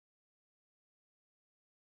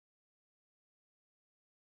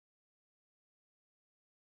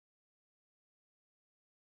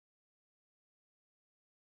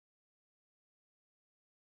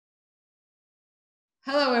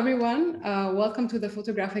Hello, everyone. Welcome to the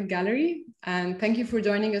Photographic Gallery, and thank you for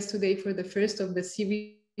joining us today for the first of the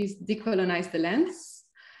series, Decolonize the Lens.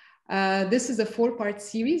 This is a four-part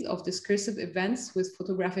series of discursive events with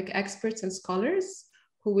photographic experts and scholars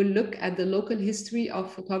who will look at the local history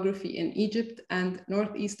of photography in Egypt and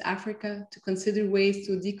Northeast Africa to consider ways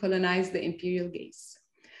to decolonize the imperial gaze.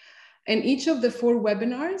 In each of the four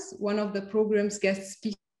webinars, one of the program's guest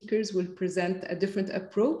speakers will present a different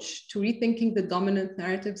approach to rethinking the dominant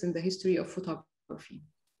narratives in the history of photography.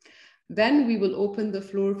 Then we will open the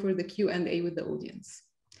floor for the Q&A with the audience.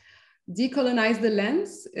 Decolonize the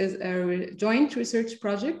Lens is a joint research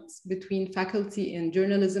project between faculty in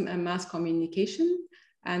journalism and mass communication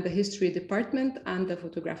and the history department and the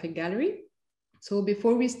photographic gallery. So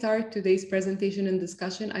before we start today's presentation and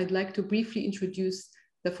discussion, I'd like to briefly introduce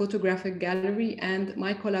the photographic gallery and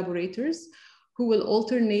my collaborators who will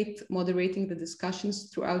alternate moderating the discussions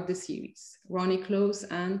throughout the series, Ronnie Close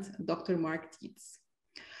and Dr. Mark Dietz.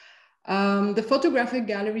 The photographic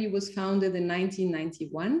gallery was founded in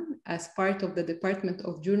 1991 as part of the Department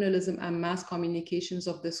of Journalism and Mass Communications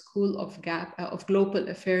of the School of Global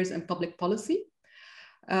Affairs and Public Policy.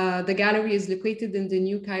 The gallery is located in the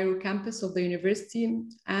New Cairo campus of the university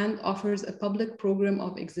and offers a public program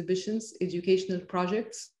of exhibitions, educational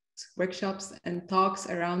projects, workshops, and talks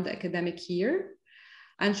around the academic year,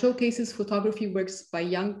 and showcases photography works by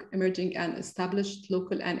young, emerging, and established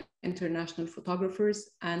local and international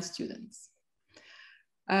photographers and students.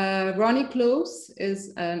 Ronnie Close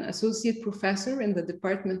is an associate professor in the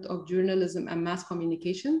Department of Journalism and Mass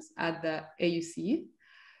Communications at the AUC.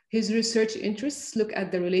 His research interests look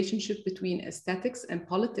at the relationship between aesthetics and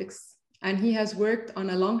politics, and he has worked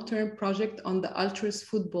on a long-term project on the ultras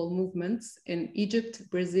football movements in Egypt,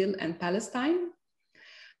 Brazil, and Palestine.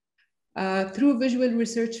 Through visual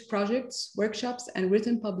research projects, workshops, and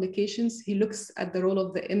written publications, he looks at the role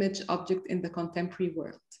of the image object in the contemporary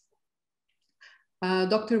world.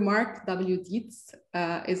 Dr. Mark W. Dietz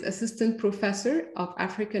is assistant professor of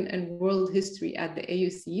African and world history at the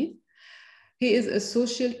AUC. He is a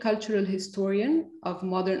social cultural historian of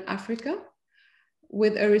modern Africa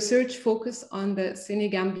with a research focus on the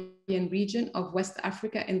Senegambian region of West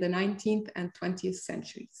Africa in the 19th and 20th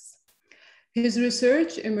centuries. His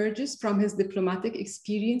research emerges from his diplomatic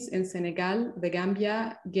experience in Senegal, the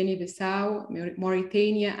Gambia, Guinea-Bissau,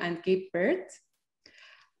 Mauritania, and Cape Verde.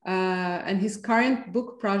 And his current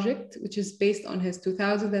book project, which is based on his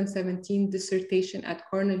 2017 dissertation at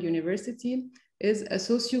Cornell University, is a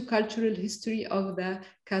socio-cultural history of the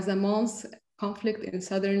Casamance conflict in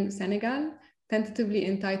southern Senegal, tentatively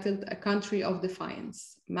entitled A Country of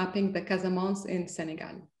Defiance, mapping the Casamance in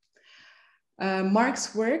Senegal.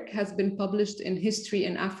 Mark's work has been published in History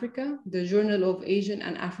in Africa, the Journal of Asian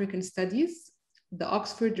and African Studies, the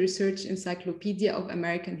Oxford Research Encyclopedia of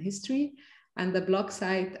American History, and the blog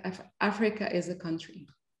site Africa is a Country.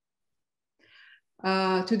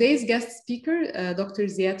 Today's guest speaker, Dr.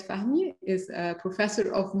 Ziad Fahmy, is a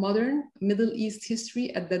professor of modern Middle East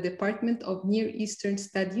history at the Department of Near Eastern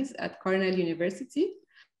Studies at Cornell University.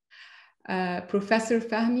 Professor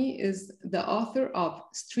Fahmy is the author of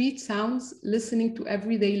Street Sounds, Listening to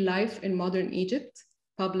Everyday Life in Modern Egypt,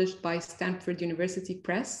 published by Stanford University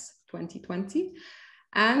Press, 2020,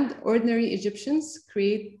 and Ordinary Egyptians,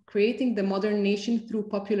 Creating the Modern Nation Through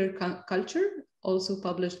Popular Culture, also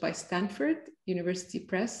published by Stanford University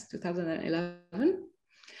Press, 2011.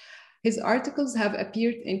 His articles have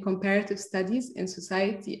appeared in Comparative Studies in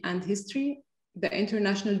Society and History, the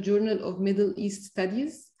International Journal of Middle East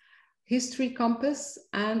Studies, History Compass,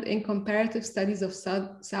 and in Comparative Studies of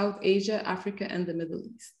South Asia, Africa, and the Middle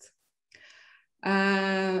East.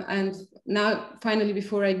 And now, finally,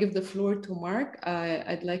 before I give the floor to Mark,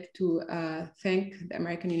 I'd like to thank the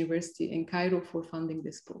American University in Cairo for funding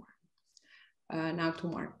this program. Now to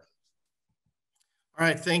Mark. All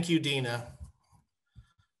right, thank you, Dina.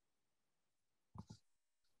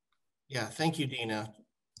 Yeah, thank you, Dina.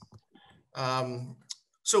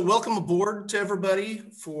 So welcome aboard to everybody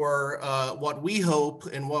for what we hope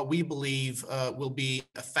and what we believe will be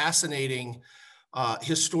a fascinating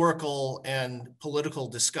historical and political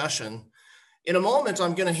discussion. In a moment,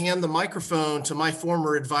 I'm going to hand the microphone to my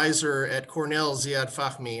former advisor at Cornell, Ziad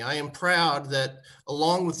Fahmy. I am proud that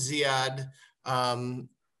along with Ziad,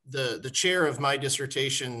 the chair of my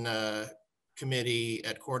dissertation committee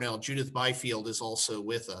at Cornell, Judith Byfield, is also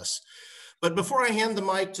with us. But before I hand the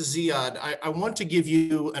mic to Ziad, I want to give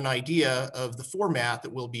you an idea of the format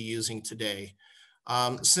that we'll be using today.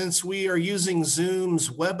 Since we are using Zoom's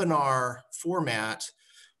webinar format,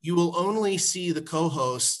 you will only see the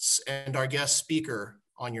co-hosts and our guest speaker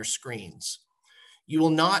on your screens. You will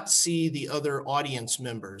not see the other audience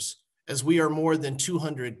members, as we are more than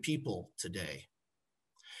 200 people today.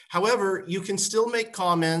 However, you can still make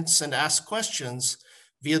comments and ask questions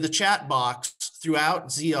via the chat box throughout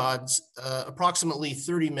Ziad's approximately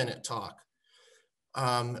 30-minute talk.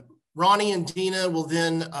 Ronnie and Dina will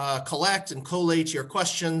then collect and collate your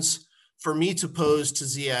questions for me to pose to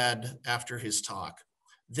Ziad after his talk.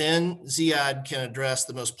 Then Ziad can address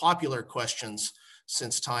the most popular questions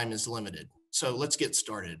since time is limited. So let's get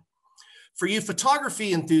started. For you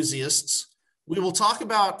photography enthusiasts, we will talk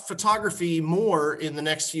about photography more in the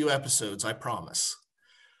next few episodes, I promise.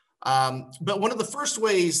 But one of the first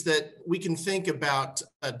ways that we can think about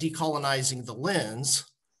decolonizing the lens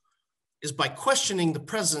is by questioning the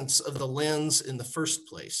presence of the lens in the first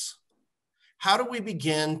place. How do we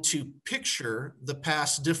begin to picture the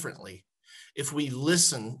past differently if we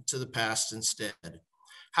listen to the past instead?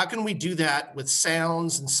 How can we do that with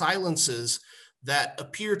sounds and silences that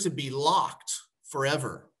appear to be locked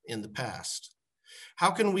forever in the past?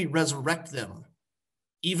 How can we resurrect them,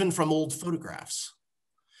 even from old photographs?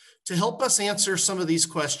 To help us answer some of these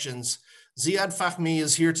questions, Ziad Fahmy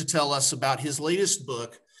is here to tell us about his latest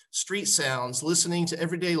book, Street Sounds, Listening to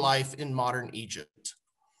Everyday Life in Modern Egypt.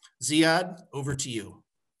 Ziad, over to you.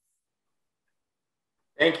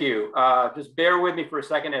 Thank you. Just bear with me for a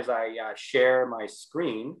second as I share my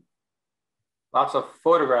screen. Lots of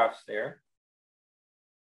photographs there.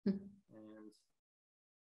 And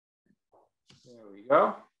there we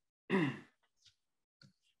go.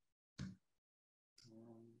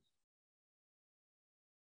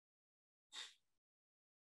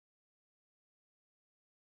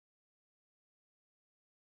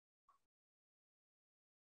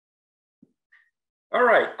 All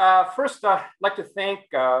right. First, I'd like to thank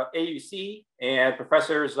AUC and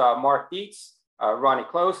Professors Mark Dietz, Ronnie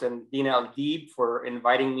Close, and Dina El-Deeb for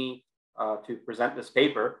inviting me to present this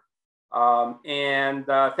paper.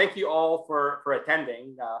 Thank you all for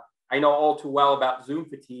attending. I know all too well about Zoom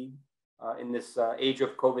fatigue in this age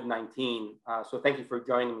of COVID-19. So thank you for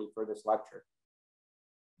joining me for this lecture.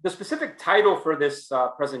 The specific title for this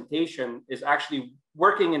presentation is actually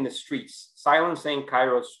Working in the Streets, Silencing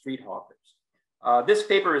Cairo's Street Hawkers. This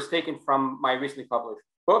paper is taken from my recently published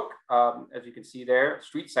book, as you can see there,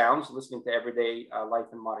 Street Sounds, Listening to Everyday Life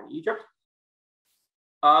in Modern Egypt.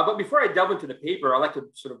 But before I delve into the paper, I'd like to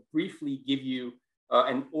sort of briefly give you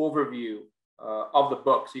an overview of the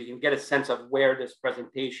book so you can get a sense of where this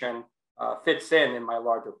presentation fits in my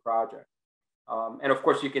larger project. And of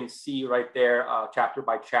course, you can see right there, chapter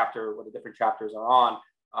by chapter, what the different chapters are on.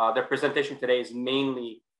 The presentation today is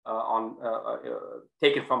mainly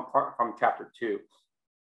taken from chapter 2.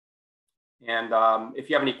 And if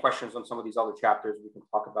you have any questions on some of these other chapters, we can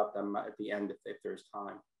talk about them at the end if there's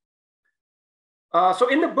time. So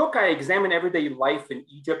in the book, I examine everyday life in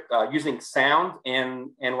Egypt using sound and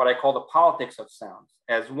what I call the politics of sound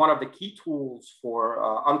as one of the key tools for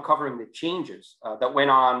uncovering the changes that went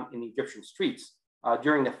on in Egyptian streets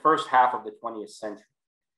during the first half of the 20th century.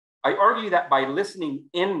 I argue that by listening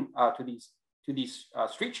in to these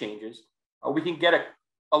street changes, we can get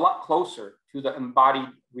a lot closer to the embodied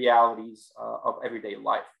realities of everyday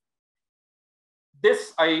life.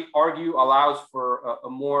 This, I argue, allows for a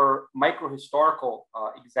more micro-historical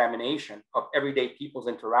examination of everyday people's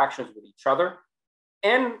interactions with each other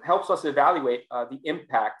and helps us evaluate the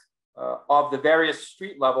impact of the various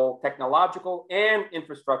street-level technological and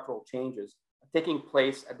infrastructural changes taking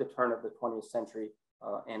place at the turn of the 20th century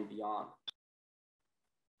and beyond.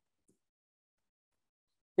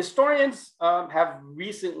 Historians have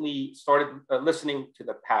recently started listening to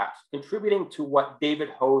the past, contributing to what David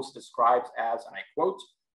Hose describes as, and I quote,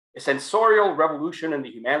 a sensorial revolution in the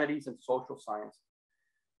humanities and social sciences.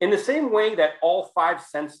 In the same way that all 5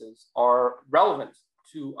 senses are relevant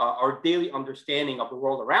to our daily understanding of the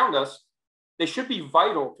world around us, they should be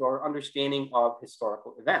vital to our understanding of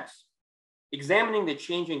historical events. Examining the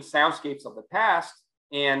changing soundscapes of the past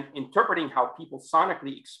and interpreting how people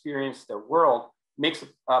sonically experience their world makes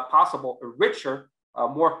possible a richer,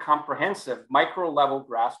 more comprehensive micro-level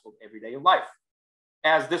grasp of everyday life.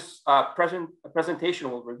 As this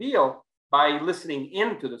presentation will reveal, by listening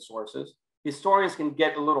into the sources, historians can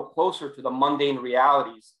get a little closer to the mundane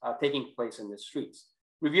realities taking place in the streets,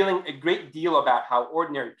 revealing a great deal about how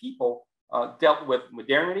ordinary people dealt with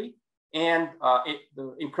modernity and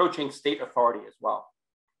the encroaching state authority as well.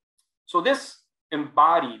 So this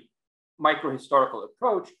embodied micro-historical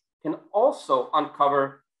approach can also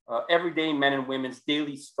uncover everyday men and women's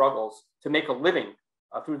daily struggles to make a living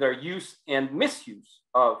through their use and misuse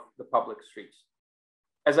of the public streets.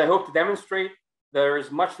 As I hope to demonstrate, there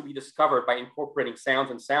is much to be discovered by incorporating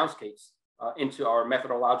sounds and soundscapes into our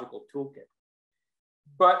methodological toolkit.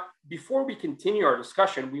 But before we continue our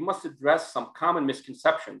discussion, we must address some common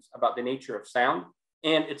misconceptions about the nature of sound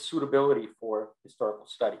and its suitability for historical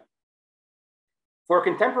study. For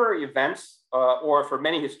contemporary events, or for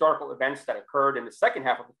many historical events that occurred in the second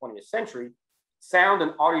half of the 20th century, sound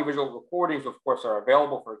and audiovisual recordings, of course, are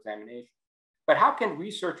available for examination. But how can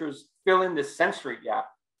researchers fill in this sensory gap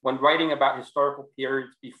when writing about historical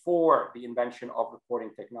periods before the invention of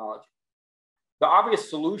recording technology? The obvious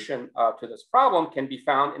solution to this problem can be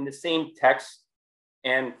found in the same text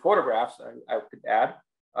and photographs, I could add,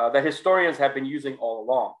 that historians have been using all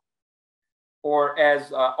along. Or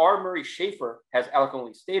as R. Murray Schafer has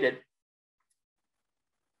eloquently stated,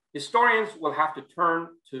 historians will have to turn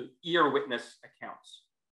to ear witness accounts.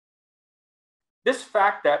 This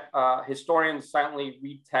fact that historians silently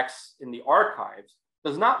read texts in the archives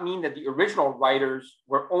does not mean that the original writers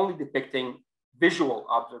were only depicting visual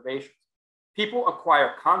observations. People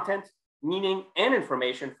acquire content, meaning, and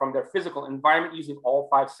information from their physical environment using all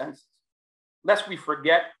five senses. Lest we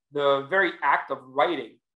forget, the very act of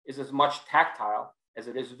writing is as much tactile as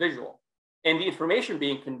it is visual. And the information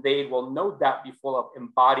being conveyed will no doubt be full of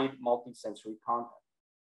embodied multisensory content.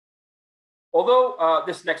 Although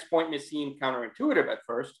this next point may seem counterintuitive at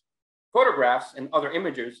first, photographs and other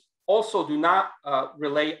images also do not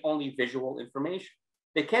relay only visual information.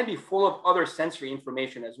 They can be full of other sensory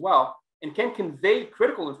information as well, and can convey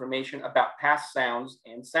critical information about past sounds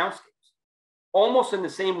and soundscapes. Almost in the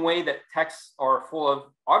same way that texts are full of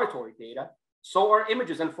auditory data, so are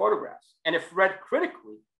images and photographs. And if read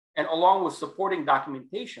critically and along with supporting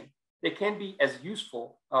documentation, they can be as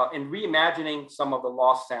useful in reimagining some of the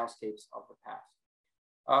lost soundscapes of the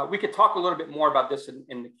past. We could talk a little bit more about this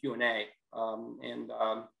in the Q&A, and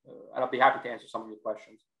I'll be happy to answer some of your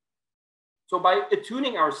questions. So by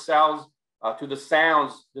attuning ourselves to the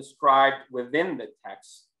sounds described within the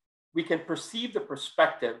text, we can perceive the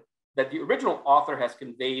perspective that the original author has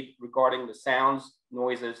conveyed regarding the sounds,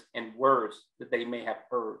 noises, and words that they may have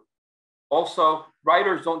heard. Also,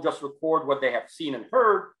 writers don't just record what they have seen and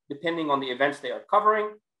heard, depending on the events they are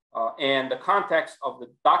covering and the context of the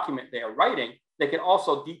document they are writing. They can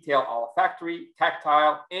also detail olfactory,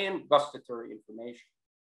 tactile, and gustatory information.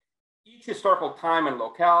 Each historical time and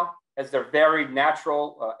locale has their varied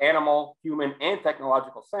natural, animal, human, and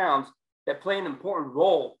technological sounds that play an important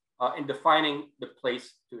role in defining the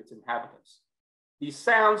place to its inhabitants. These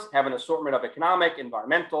sounds have an assortment of economic,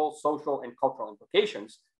 environmental, social, and cultural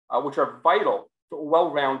implications, which are vital to a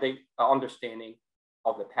well-rounded understanding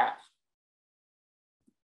of the past.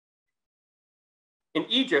 In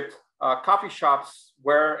Egypt, coffee shops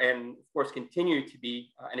were, and of course continue to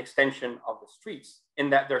be, an extension of the streets,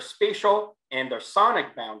 in that their spatial and their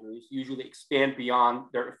sonic boundaries usually expand beyond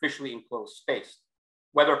their officially enclosed space.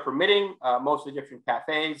 Weather permitting, most Egyptian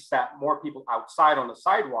cafes sat more people outside on the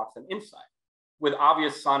sidewalks than inside, with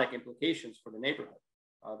obvious sonic implications for the neighborhood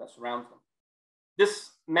that surrounds them. This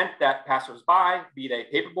meant that passersby, be they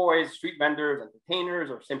paperboys, street vendors,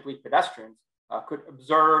 entertainers, or simply pedestrians, could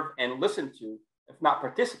observe and listen to, if not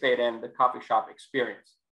participate in, the coffee shop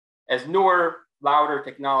experience. As newer, louder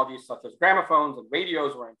technologies such as gramophones and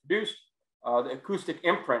radios were introduced, the acoustic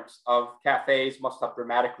imprints of cafes must have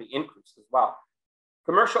dramatically increased as well.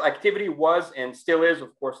 Commercial activity was and still is, of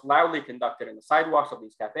course, loudly conducted in the sidewalks of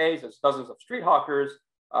these cafes, as dozens of street hawkers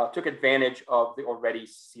took advantage of the already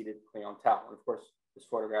seated clientele. And of course, this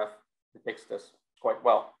photograph depicts this quite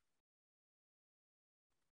well.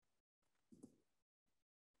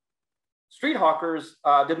 Street hawkers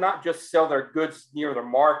did not just sell their goods near the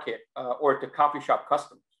market or to coffee shop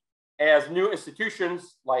customers. As new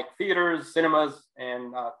institutions like theaters, cinemas,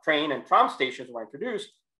 and train and tram stations were introduced,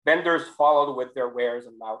 vendors followed with their wares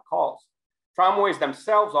and loud calls. Tramways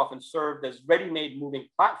themselves often served as ready-made moving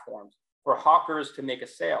platforms for hawkers to make a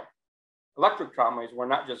sale. Electric tramways were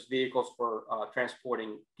not just vehicles for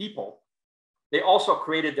transporting people. They also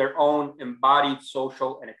created their own embodied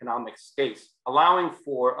social and economic space, allowing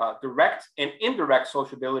for direct and indirect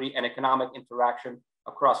sociability and economic interaction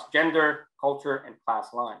across gender, culture, and class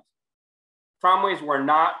lines. Tramways were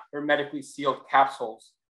not hermetically sealed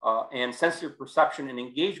capsules, and sensory perception and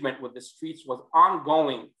engagement with the streets was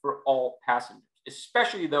ongoing for all passengers,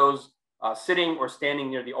 especially those sitting or standing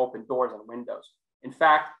near the open doors and windows. In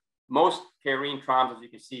fact, most Cairene trams, as you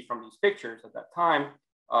can see from these pictures at that time,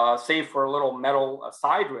 save for a little metal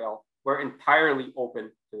side rail, were entirely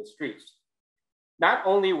open to the streets. Not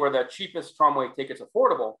only were the cheapest tramway tickets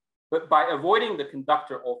affordable, but by avoiding the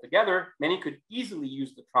conductor altogether, many could easily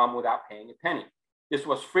use the tram without paying a penny. This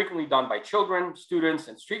was frequently done by children, students,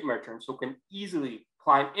 and street merchants who can easily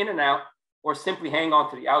climb in and out or simply hang on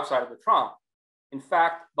to the outside of the tram. In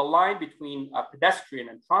fact, the line between a pedestrian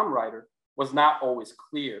and tram rider was not always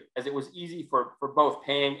clear, as it was easy for both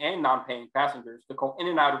paying and non-paying passengers to go in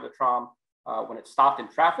and out of the tram when it stopped in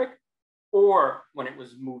traffic or when it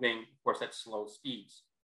was moving, of course, at slow speeds.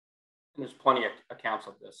 And there's plenty of accounts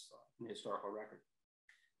of this in the historical record.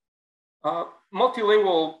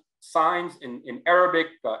 Multilingual signs in Arabic,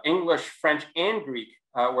 English, French, and Greek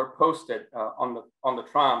were posted on the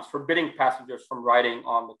trams, forbidding passengers from riding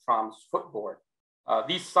on the tram's footboard.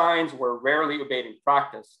 These signs were rarely obeyed in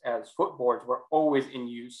practice, as footboards were always in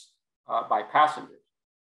use by passengers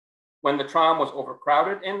when the tram was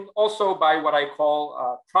overcrowded, and also by what I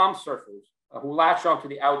call tram surfers who latched onto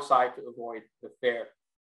the outside to avoid the fare.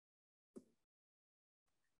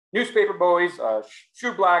 Newspaper boys,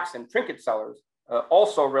 shoe blacks, and trinket sellers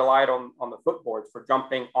also relied on the footboards for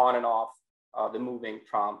jumping on and off the moving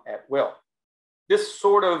tram at will. This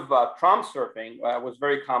sort of tram surfing was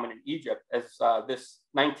very common in Egypt, as this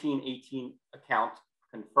 1918 account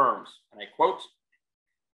confirms, and I quote,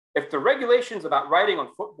 "If the regulations about riding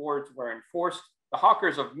on footboards were enforced, the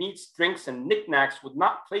hawkers of meats, drinks, and knickknacks would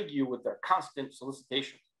not plague you with their constant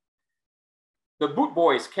solicitations. The boot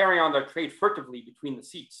boys carry on their trade furtively between the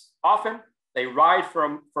seats. Often, they ride for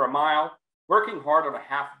a mile, working hard on a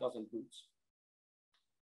half dozen boots."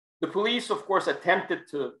 The police, of course, attempted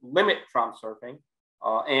to limit tram surfing,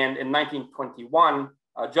 and in 1921,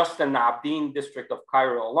 just in the Abdeen district of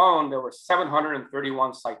Cairo alone, there were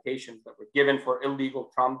 731 citations that were given for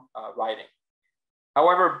illegal tram riding.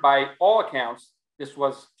 However, by all accounts, this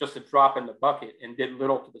was just a drop in the bucket and did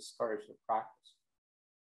little to discourage the practice.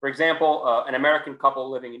 For example, an American couple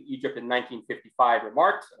living in Egypt in 1955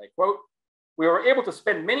 remarked, and I quote, "We were able to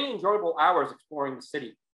spend many enjoyable hours exploring the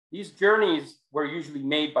city. These journeys were usually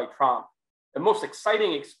made by tram, the most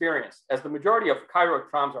exciting experience, as the majority of Cairo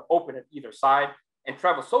trams are open at either side and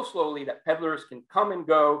travel so slowly that peddlers can come and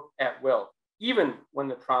go at will, even when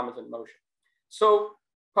the tram is in motion." So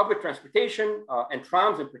public transportation and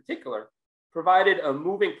trams in particular provided a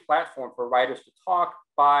moving platform for riders to talk,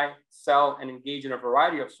 buy, sell, and engage in a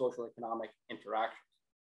variety of social economic interactions.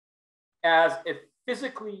 As a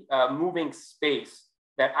physically moving space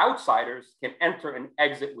that outsiders can enter and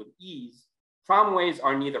exit with ease, tramways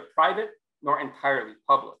are neither private nor entirely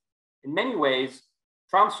public. In many ways,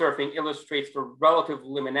 tram surfing illustrates the relative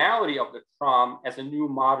liminality of the tram as a new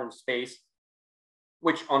modern space,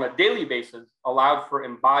 which on a daily basis allowed for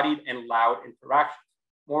embodied and loud interactions.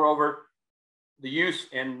 Moreover, the use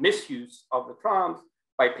and misuse of the trams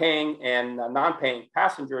by paying and non-paying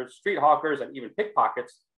passengers, street hawkers, and even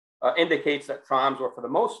pickpockets indicates that trams were, for the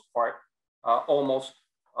most part, almost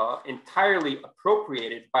entirely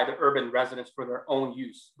appropriated by the urban residents for their own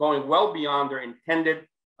use, going well beyond their intended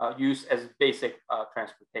use as basic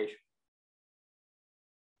transportation.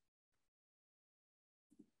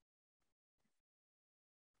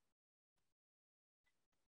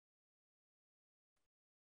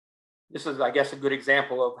 This is, I guess, a good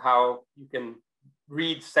example of how you can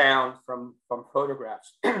read sound from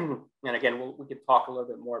photographs. And again, we can talk a little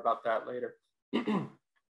bit more about that later.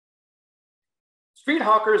 Street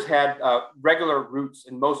hawkers had regular routes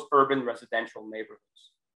in most urban residential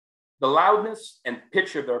neighborhoods. The loudness and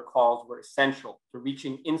pitch of their calls were essential to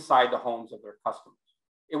reaching inside the homes of their customers.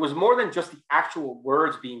 It was more than just the actual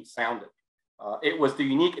words being sounded. It was the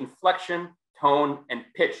unique inflection, tone, and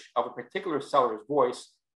pitch of a particular seller's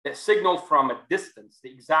voice that signaled from a distance the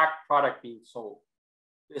exact product being sold.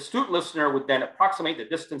 The astute listener would then approximate the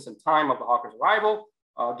distance and time of the hawker's arrival,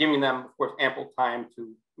 giving them, of course, ample time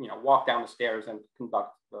to walk down the stairs and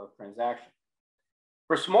conduct the transaction.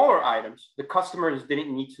 For smaller items, the customers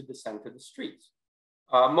didn't need to descend to the streets.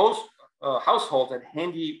 Most households had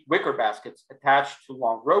handy wicker baskets attached to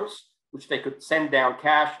long ropes, which they could send down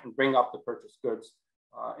cash and bring up the purchased goods.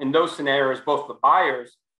 In those scenarios, both the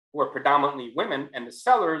buyers, who were predominantly women, and the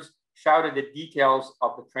sellers shouted the details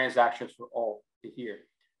of the transactions for all to hear.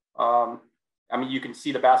 I mean, you can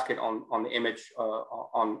see the basket on the image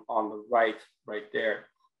on the right there.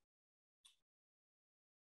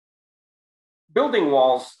 Building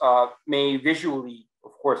walls may visually,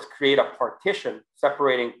 of course, create a partition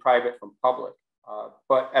separating private from public.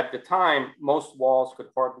 But at the time, most walls could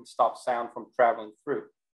hardly stop sound from traveling through.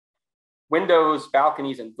 Windows,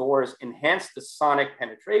 balconies, and doors enhanced the sonic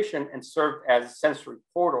penetration and served as sensory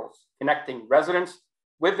portals, connecting residents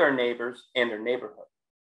with their neighbors and their neighborhood.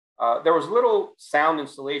 There was little sound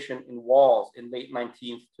insulation in walls in late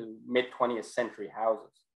 19th to mid 20th century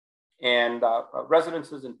houses. And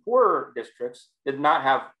residences in poorer districts did not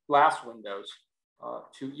have glass windows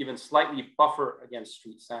to even slightly buffer against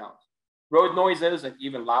street sounds. Road noises and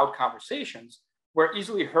even loud conversations were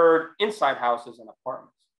easily heard inside houses and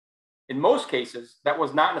apartments. In most cases, that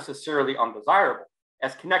was not necessarily undesirable,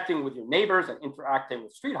 as connecting with your neighbors and interacting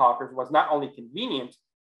with street hawkers was not only convenient,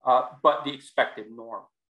 but the expected norm.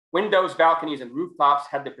 Windows, balconies, and rooftops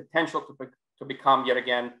had the potential to become, yet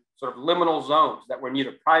again, sort of liminal zones that were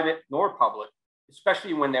neither private nor public,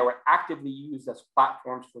 especially when they were actively used as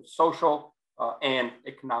platforms for social and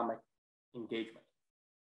economic engagement.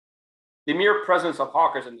 The mere presence of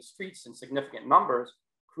hawkers in the streets in significant numbers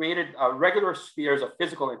created regular spheres of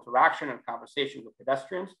physical interaction and conversation with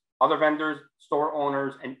pedestrians, other vendors, store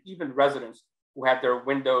owners, and even residents who had their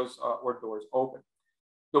windows or doors open.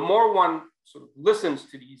 The more one sort of listens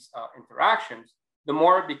to these interactions, the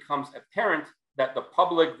more it becomes apparent that the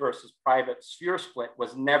public versus private sphere split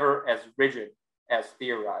was never as rigid as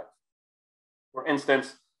theorized. For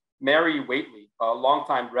instance, Mary Whately, a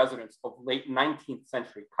longtime resident of late 19th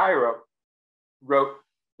century Cairo, wrote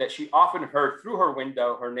that she often heard through her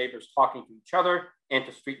window her neighbors talking to each other and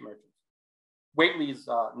to street merchants. Whately's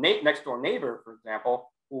next door neighbor, for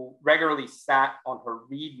example, who regularly sat on her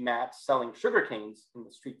reed mat selling sugar canes in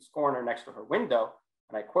the street's corner next to her window,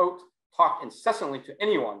 and I quote, talked incessantly to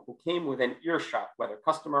anyone who came within earshot, whether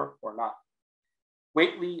customer or not.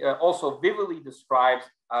 Whately also vividly describes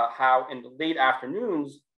how in the late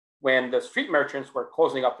afternoons, when the street merchants were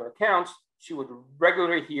closing up their accounts, she would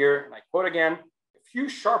regularly hear, and I quote again, a few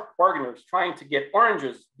sharp bargainers trying to get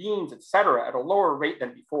oranges, beans, etc., at a lower rate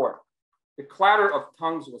than before. The clatter of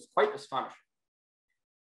tongues was quite astonishing.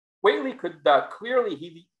 Whately could clearly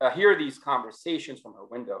hear these conversations from her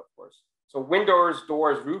window, of course. So windows,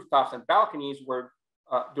 doors, rooftops, and balconies were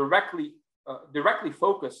directly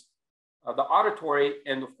focused, the auditory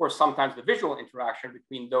and of course sometimes the visual interaction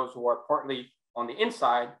between those who are partly on the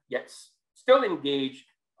inside, yet still engaged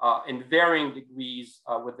in varying degrees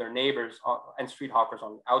with their neighbors and street hawkers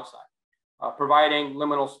on the outside, providing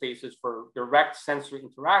liminal spaces for direct sensory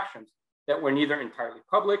interactions that were neither entirely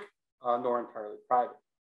public nor entirely private.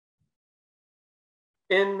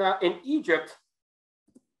 In Egypt,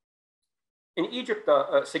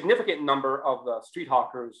 a significant number of the street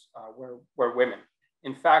hawkers were women.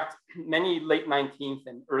 In fact, many late 19th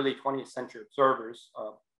and early 20th century observers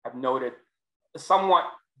have noted a somewhat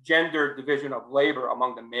gendered division of labor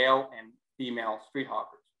among the male and female street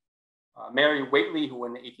hawkers. Mary Whately, who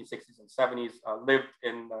in the 1860s and 70s lived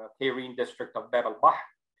in the Cairene district of Bab al-Bahr,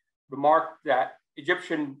 remarked that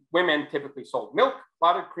Egyptian women typically sold milk,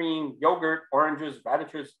 clotted cream, yogurt, oranges,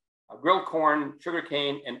 radishes, grilled corn,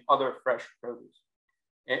 sugarcane, and other fresh produce.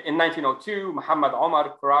 In 1902, Muhammad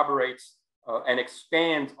Omar corroborates and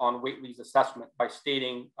expands on Whately's assessment by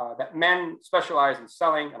stating that men specialize in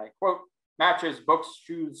selling, and I quote, matches, books,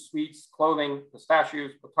 shoes, sweets, clothing,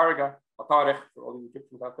 pistachios, batarga, batarikh, for all the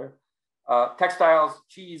Egyptians out there, textiles,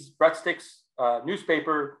 cheese, breadsticks,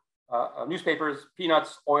 newspapers,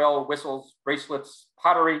 peanuts, oil, whistles, bracelets,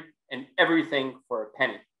 pottery, and everything for a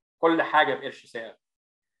penny.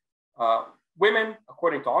 Women,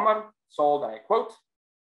 according to Omar, sold, and I quote,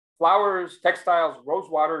 flowers, textiles,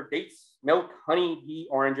 rosewater, dates, milk, honey, ghee,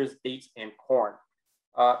 oranges, dates, and corn.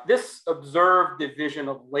 This observed division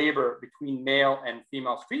of labor between male and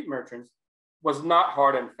female street merchants was not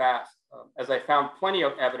hard and fast, as I found plenty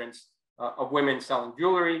of evidence of women selling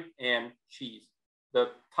jewelry and cheese.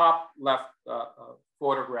 The top left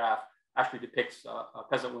photograph actually depicts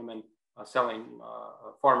peasant women selling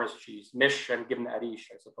farmer's cheese, mish and gibn arish,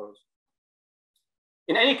 I suppose.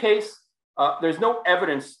 In any case, there's no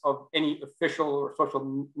evidence of any official or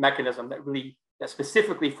social mechanism that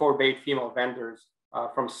specifically forbade female vendors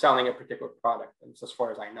from selling a particular product, and as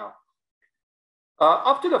far as I know.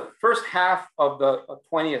 Up to the first half of the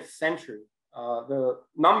 20th century, the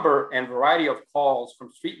number and variety of calls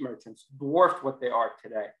from street merchants dwarfed what they are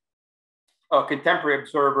today. A contemporary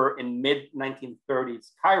observer in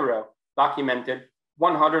mid-1930s Cairo documented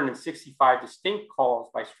 165 distinct calls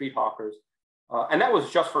by street hawkers, and that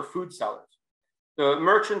was just for food sellers. The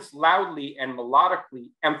merchants loudly and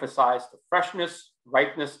melodically emphasized the freshness,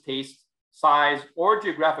 ripeness, taste, size, or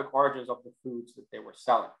geographic origins of the foods that they were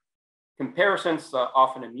selling. Comparisons,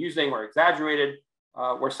 often amusing or exaggerated,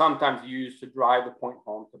 were sometimes used to drive the point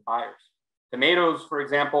home to buyers. Tomatoes, for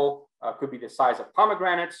example, could be the size of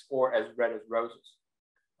pomegranates or as red as roses.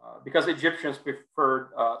 Because Egyptians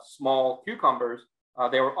preferred small cucumbers,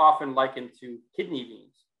 they were often likened to kidney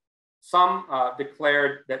beans. Some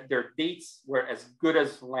declared that their dates were as good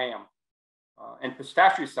as lamb, and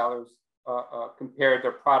pistachio sellers compared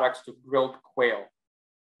their products to grilled quail.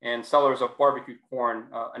 And sellers of barbecued corn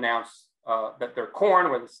announced that their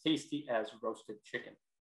corn was as tasty as roasted chicken.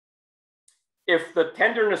 If the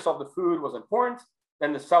tenderness of the food was important,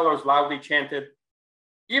 then the sellers loudly chanted,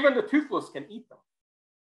 "Even the toothless can eat them."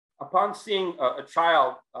 Upon seeing a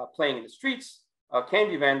child playing in the streets,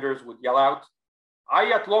 candy vendors would yell out,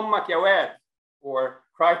 "Ayat lommak ya wad," or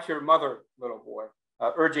 "Cry to your mother, little boy,"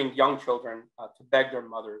 urging young children to beg their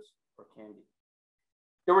mothers for candy.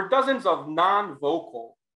 There were dozens of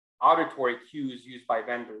non-vocal auditory cues used by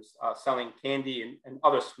vendors selling candy and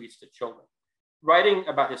other sweets to children. Writing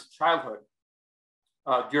about his childhood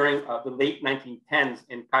during the late 1910s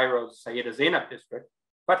in Cairo's Sayyida Zainab district,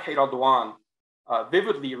 Fathi Radwan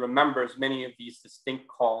vividly remembers many of these distinct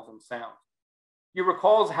calls and sounds. He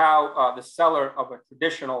recalls how the seller of a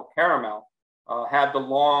traditional caramel had the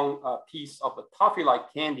long piece of the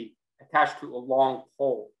toffee-like candy attached to a long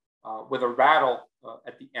pole with a rattle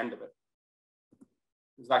at the end of it.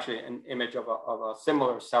 There's actually an image of a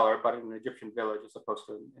similar seller, but in an Egyptian village as opposed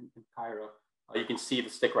to in Cairo. You can see the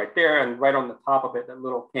stick right there, and right on the top of it, that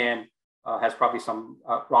little can has probably some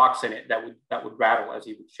rocks in it that would rattle as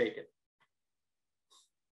he would shake it.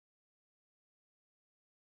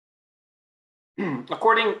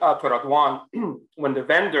 According to Radwan, when the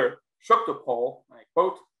vendor shook the pole, I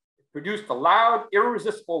quote, "It produced a loud,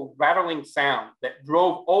 irresistible rattling sound that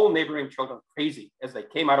drove all neighboring children crazy as they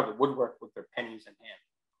came out of the woodwork with their pennies in hand."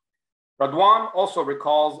 Radwan also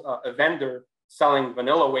recalls a vendor selling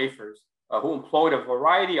vanilla wafers who employed a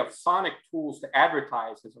variety of sonic tools to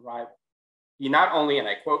advertise his arrival. He not only, and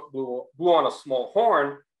I quote, blew on a small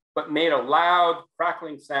horn, but made a loud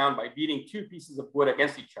crackling sound by beating two pieces of wood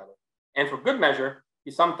against each other. And for good measure,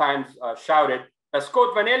 he sometimes shouted,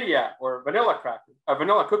 "Biscotte vanilla," or vanilla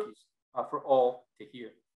cookies, for all to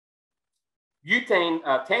hear.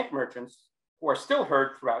 Butane tank merchants, who are still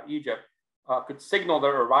heard throughout Egypt, could signal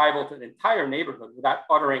their arrival to an entire neighborhood without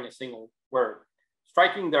uttering a single word.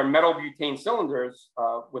 Striking their metal butane cylinders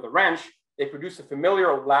with a wrench, they produce a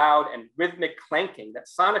familiar, loud, and rhythmic clanking that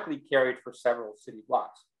sonically carried for several city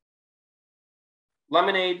blocks.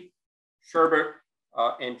 Lemonade, sherbet,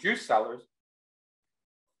 and juice sellers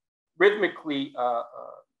rhythmically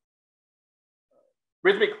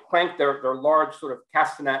clank their large sort of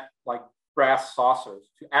castanet-like brass saucers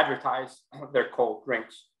to advertise their cold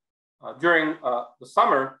drinks. During the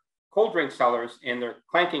summer, cold drink sellers and their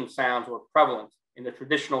clanking sounds were prevalent in the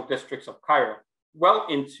traditional districts of Cairo well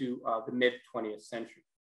into the mid-20th century.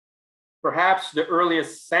 Perhaps the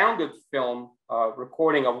earliest sounded film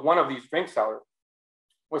recording of one of these drink sellers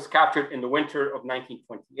was captured in the winter of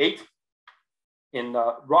 1928 in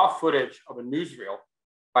raw footage of a newsreel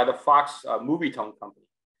by the Fox Movie Tone Company.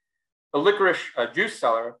 The licorice juice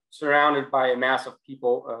seller, surrounded by a mass of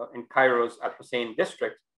people in Cairo's Al Hussein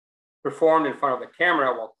district, performed in front of the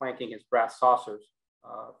camera while clanking his brass saucers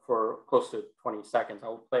for close to 20 seconds. I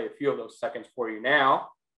will play a few of those seconds for you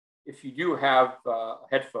now. If you do have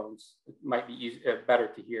headphones, it might be better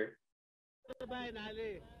to hear.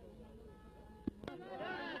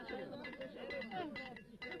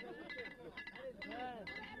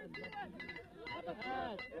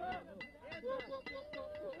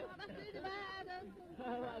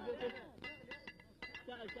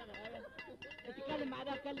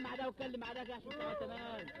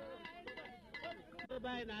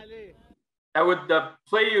 I would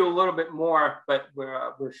play you a little bit more, but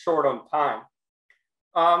we're short on time.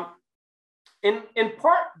 In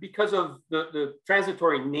part because of the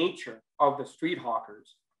transitory nature of the street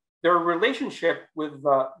hawkers, their relationship with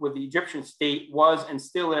the Egyptian state was and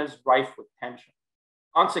still is rife with tension.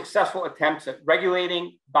 Unsuccessful attempts at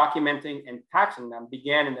regulating, documenting, and taxing them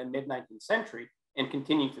began in the mid-19th century and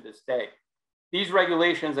continue to this day. These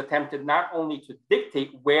regulations attempted not only to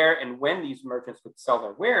dictate where and when these merchants could sell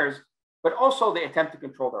their wares, but also they attempt to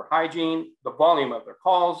control their hygiene, the volume of their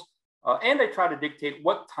calls, and they try to dictate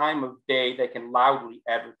what time of day they can loudly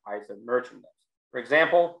advertise their merchandise. For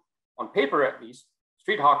example, on paper at least,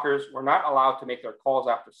 street hawkers were not allowed to make their calls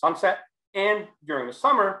after sunset, and during the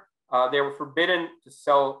summer, they were forbidden to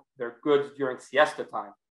sell their goods during siesta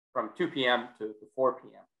time from 2 p.m. to 4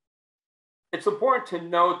 p.m. It's important to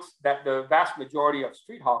note that the vast majority of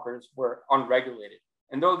street hawkers were unregulated.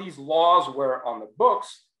 And though these laws were on the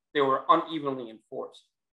books, they were unevenly enforced.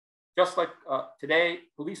 Just like today,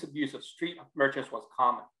 police abuse of street merchants was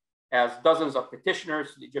common. As dozens of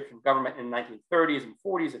petitioners to the Egyptian government in the 1930s and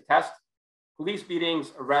 40s attest, police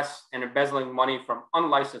beatings, arrests, and embezzling money from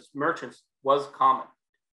unlicensed merchants was common.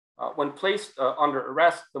 When placed under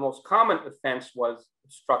arrest, the most common offense was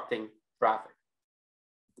obstructing traffic.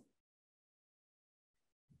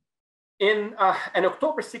 In an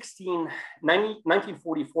October 16,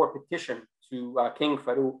 1944 petition to King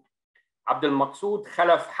Farouk, Abdel Maqsood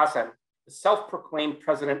Khalaf Hassan, the self-proclaimed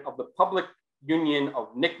president of the Public Union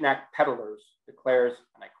of Knickknack Peddlers declares,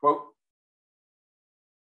 and I quote,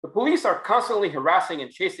 "The police are constantly harassing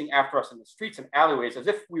and chasing after us in the streets and alleyways as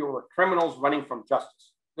if we were criminals running from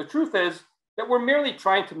justice. The truth is that we're merely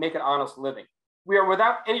trying to make an honest living. We are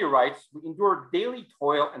without any rights. We endure daily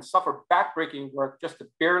toil and suffer backbreaking work just to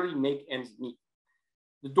barely make ends meet.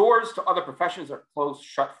 The doors to other professions are closed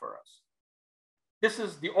shut for us. This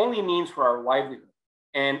is the only means for our livelihood,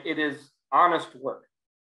 and it is honest work.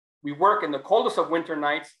 We work in the coldest of winter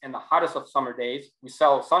nights and the hottest of summer days. We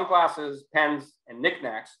sell sunglasses, pens, and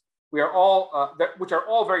knickknacks, which are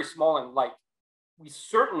all very small and light. We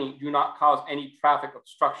certainly do not cause any traffic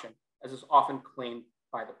obstruction, as is often claimed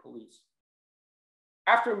by the police."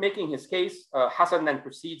 After making his case, Hassan then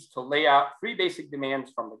proceeds to lay out 3 basic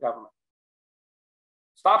demands from the government: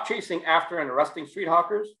 stop chasing after and arresting street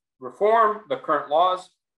hawkers, reform the current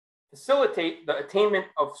laws, facilitate the attainment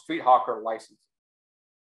of street hawker licenses.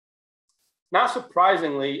 Not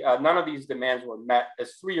surprisingly, none of these demands were met,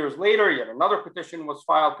 as 3 years later, yet another petition was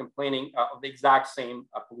filed complaining of the exact same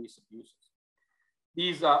police abuses.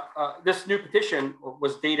 This new petition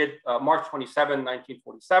was dated March 27,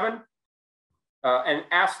 1947, and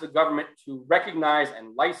asked the government to recognize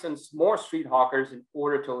and license more street hawkers in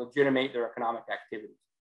order to legitimate their economic activities.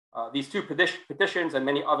 These 2 petitions and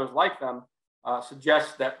many others like them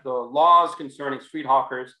suggest that the laws concerning street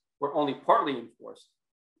hawkers were only partly enforced.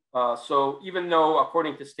 So even though,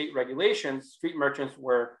 according to state regulations, street merchants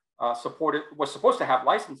were supposed to have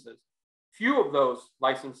licenses, few of those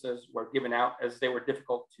licenses were given out as they were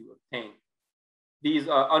difficult to obtain. These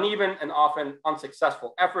uneven and often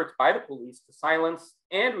unsuccessful efforts by the police to silence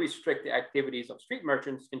and restrict the activities of street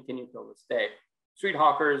merchants continue till this day. Street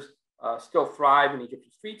hawkers still thrive in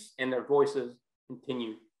Egyptian streets, and their voices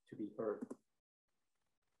continue to be heard.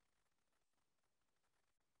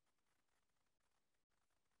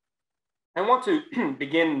 I want to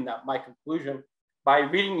begin my conclusion by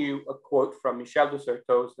reading you a quote from Michel de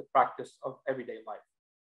Certeau's The Practice of Everyday Life.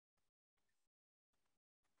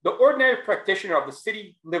 "The ordinary practitioner of the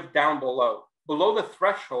city live down below the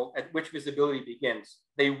threshold at which visibility begins.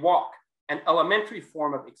 They walk, an elementary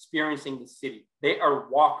form of experiencing the city. They are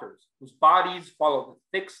walkers whose bodies follow the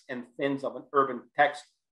thicks and thins of an urban text,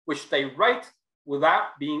 which they write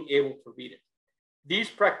without being able to read it. These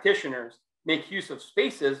practitioners make use of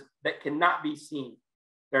spaces that cannot be seen.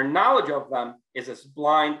 Their knowledge of them is as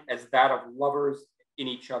blind as that of lovers in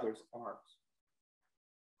each other's arms."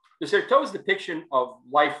 De Certeau's depiction of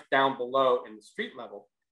life down below in the street level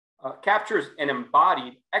captures an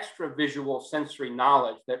embodied extra-visual sensory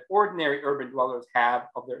knowledge that ordinary urban dwellers have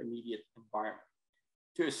of their immediate environment.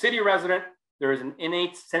 To a city resident, there is an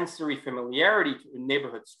innate sensory familiarity to a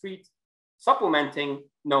neighborhood street, supplementing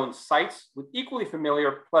known sights with equally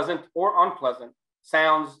familiar, pleasant or unpleasant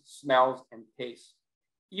sounds, smells, and tastes.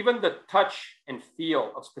 Even the touch and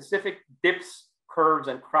feel of specific dips, curves,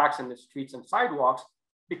 and cracks in the streets and sidewalks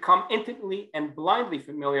become intimately and blindly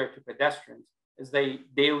familiar to pedestrians as they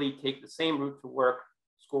daily take the same route to work,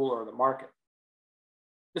 school, or the market.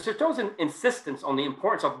 De Certeau's insistence on the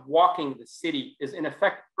importance of walking the city is in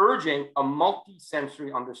effect urging a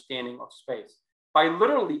multi-sensory understanding of space. By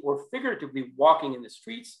literally or figuratively walking in the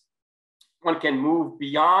streets, one can move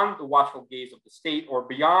beyond the watchful gaze of the state or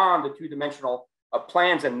beyond the 2-dimensional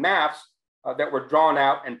plans and maps that were drawn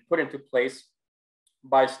out and put into place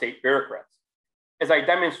by state bureaucrats. As I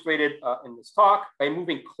demonstrated in this talk, by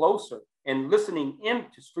moving closer and listening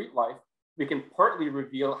into street life, we can partly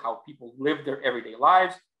reveal how people live their everyday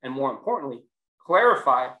lives, and more importantly,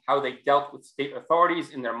 clarify how they dealt with state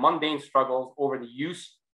authorities in their mundane struggles over the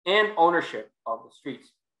use and ownership of the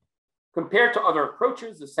streets. Compared to other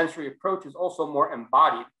approaches, the sensory approach is also more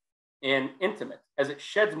embodied and intimate, as it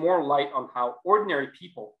sheds more light on how ordinary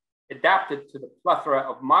people adapted to the plethora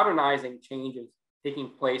of modernizing changes taking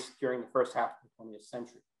place during the first half of the 20th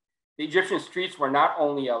century. The Egyptian streets were not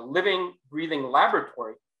only a living, breathing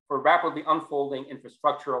laboratory for rapidly unfolding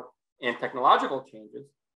infrastructural and technological changes,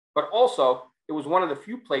 but also it was one of the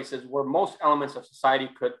few places where most elements of society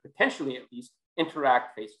could potentially at least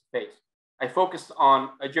interact face to face. I focused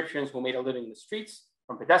on Egyptians who made a living in the streets,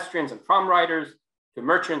 from pedestrians and tram riders to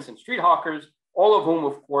merchants and street hawkers, all of whom,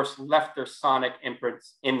 of course, left their sonic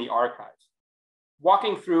imprints in the archives.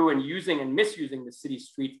 Walking through and using and misusing the city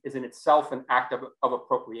streets is in itself an act of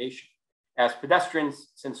appropriation, as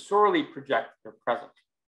pedestrians sensorially project their presence.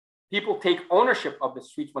 People take ownership of the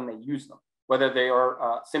streets when they use them, whether they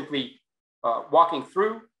are simply walking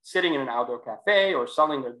through, sitting in an outdoor cafe, or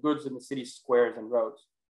selling their goods in the city's squares and roads.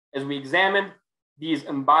 As we examined, these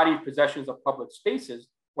embodied possessions of public spaces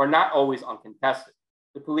were not always uncontested.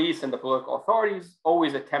 The police and the political authorities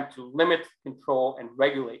always attempt to limit, control, and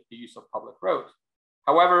regulate the use of public roads.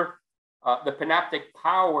 However, the panoptic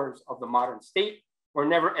powers of the modern state were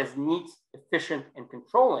never as neat, efficient, and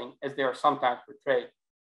controlling as they are sometimes portrayed.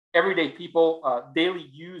 Everyday people daily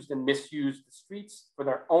used and misused the streets for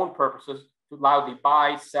their own purposes to loudly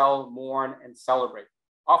buy, sell, mourn, and celebrate,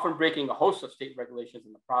 often breaking a host of state regulations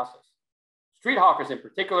in the process. Street hawkers in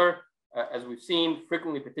particular, as we've seen,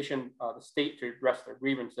 frequently petitioned the state to address their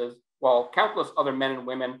grievances, while countless other men and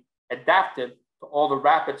women adapted to all the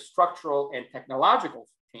rapid structural and technological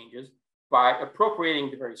changes by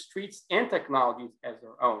appropriating the very streets and technologies as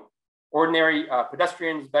their own. Ordinary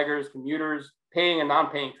pedestrians, beggars, commuters, paying and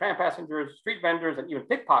non-paying tram passengers, street vendors, and even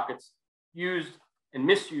pickpockets used and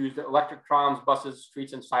misused the electric trams, buses,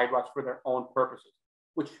 streets, and sidewalks for their own purposes,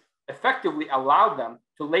 which effectively allowed them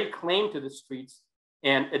to lay claim to the streets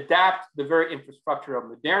and adapt the very infrastructure of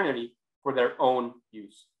modernity for their own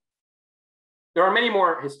use. There are many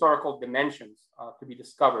more historical dimensions to be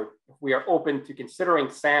discovered if we are open to considering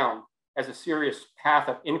sound as a serious path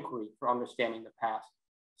of inquiry for understanding the past.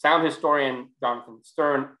 Sound historian Jonathan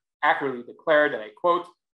Stern accurately declared, and I quote,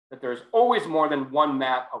 that there is always more than one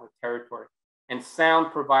map of a territory, and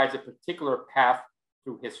sound provides a particular path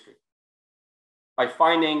through history. By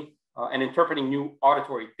finding and interpreting new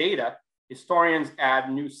auditory data, historians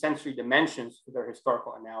add new sensory dimensions to their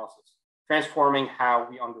historical analysis, transforming how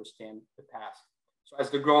we understand the past. So as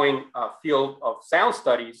the growing field of sound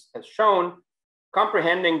studies has shown,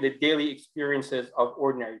 comprehending the daily experiences of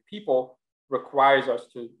ordinary people requires us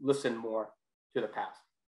to listen more to the past.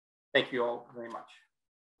 Thank you all very much.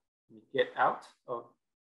 Let me get out of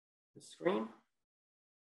the screen.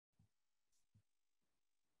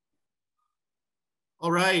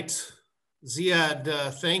 All right,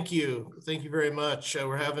 Ziad, thank you. Thank you very much.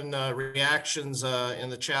 We're having reactions in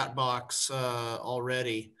the chat box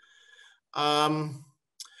already. So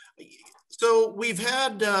we've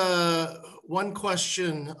had one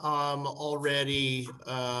question already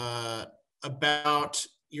about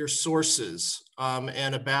your sources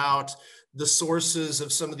and about the sources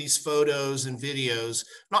of some of these photos and videos,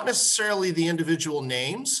 not necessarily the individual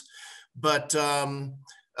names, but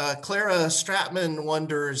Clara Stratman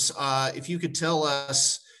wonders if you could tell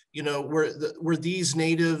us, you know, were these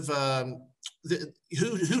native,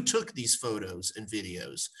 who took these photos and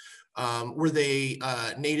videos? Were they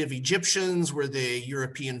native Egyptians? Were they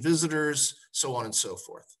European visitors? So on and so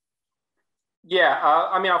forth. Yeah,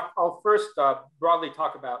 I mean, I'll first broadly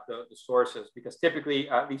talk about the sources, because typically,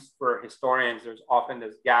 at least for historians, there's often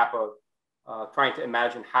this gap of trying to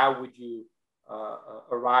imagine how would you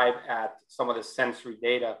arrive at some of the sensory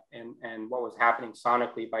data and what was happening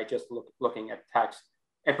sonically by just looking at text.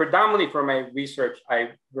 And predominantly for my research,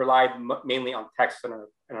 I relied mainly on text and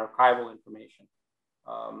archival information.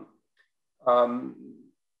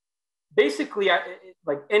 Basically,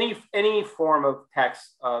 like any form of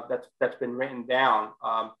text that's been written down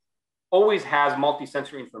always has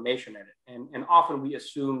multisensory information in it, and often we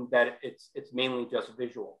assume that it's mainly just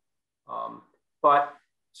visual, but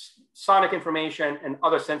sonic information and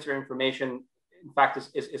other sensory information, in fact,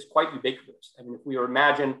 is quite ubiquitous. I mean, if we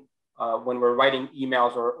imagine when we're writing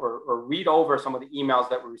emails or read over some of the emails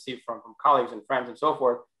that we receive from colleagues and friends and so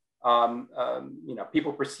forth, you know,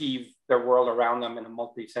 people perceive their world around them in a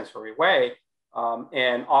multi-sensory way.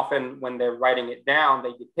 And often when they're writing it down,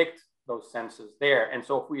 they depict those senses there. And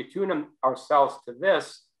so if we attune ourselves to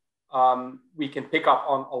this, we can pick up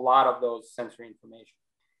on a lot of those sensory information.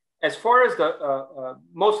 As far as the,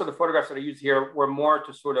 most of the photographs that I use here were more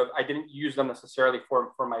to sort of, I didn't use them necessarily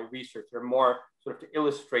for my research. They're more sort of to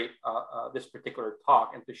illustrate this particular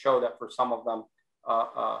talk and to show that for some of them,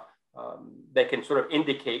 they can sort of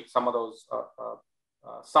indicate some of those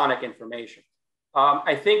sonic information.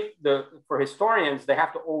 I think for historians, they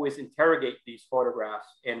have to always interrogate these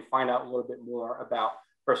photographs and find out a little bit more about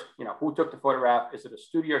first, you know, who took the photograph? Is it a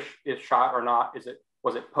studio shot or not?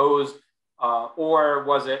 Was it posed? Or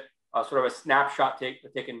was it sort of a snapshot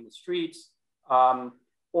taken in the streets?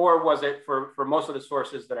 Or was it, for most of the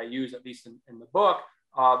sources that I use, at least in the book,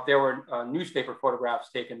 there were newspaper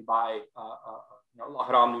photographs taken by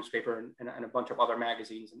Al-Ahram newspaper and a bunch of other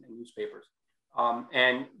magazines and newspapers.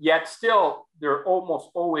 And yet still, there are almost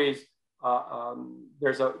always,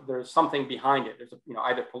 there's something behind it. There's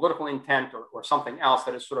either political intent or something else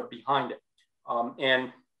that is sort of behind it.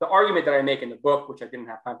 And the argument that I make in the book, which I didn't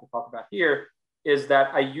have time to talk about here, is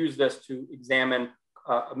that I use this to examine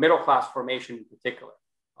middle-class formation in particular.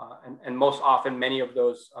 And most often, many of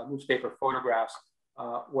those newspaper photographs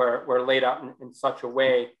were laid out in such a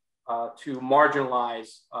way to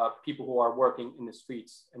marginalize people who are working in the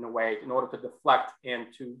streets in a way, in order to deflect and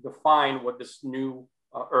to define what this new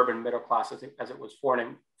urban middle class as it was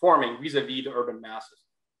forming vis-a-vis the urban masses.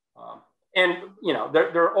 And you know,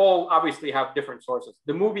 they're all obviously have different sources.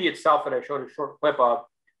 The movie itself that I showed a short clip of,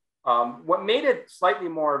 what made it slightly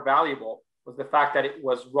more valuable was the fact that it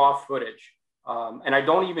was raw footage. And I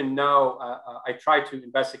don't even know, I tried to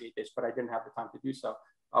investigate this, but I didn't have the time to do so,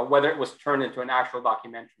 whether it was turned into an actual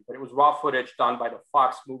documentary, but it was raw footage done by the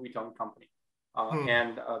Fox Movie Tone Company.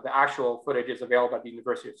 And the actual footage is available at the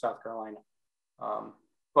University of South Carolina.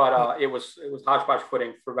 But it was hodgepodge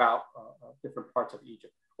footage throughout different parts of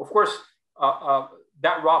Egypt. Of course,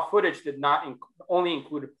 that raw footage did not only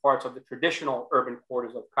included parts of the traditional urban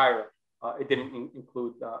quarters of Cairo. It didn't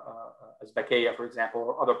include Azbekeya, for example,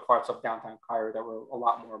 or other parts of downtown Cairo that were a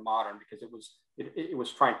lot more modern, because it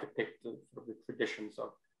was trying to pick the traditions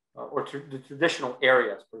of the traditional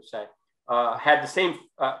areas per se. Had the same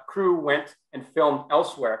crew went and filmed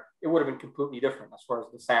elsewhere, it would have been completely different as far as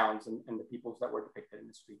the sounds and the peoples that were depicted in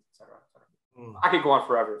the streets, et cetera, et cetera. I could go on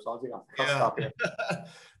forever, so I'll stop here.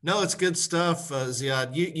 No, it's good stuff,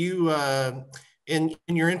 Ziad. You in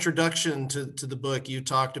your introduction to the book, you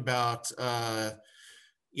talked about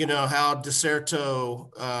you know, how Deserto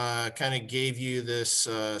kind of gave you this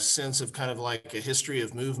sense of kind of like a history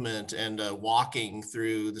of movement and walking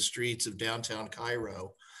through the streets of downtown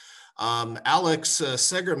Cairo. Alex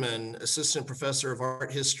Segerman, assistant professor of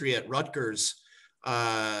art history at Rutgers,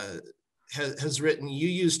 has written, you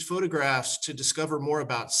used photographs to discover more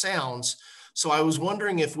about sounds. So I was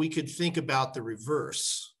wondering if we could think about the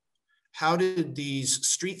reverse. How did these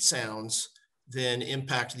street sounds then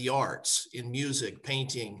impact the arts in music,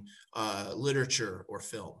 painting, literature, or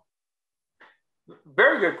film?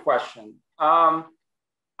 Very good question.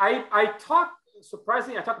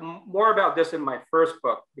 Surprisingly, I talk more about this in my first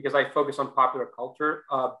book because I focus on popular culture.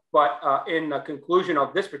 But in the conclusion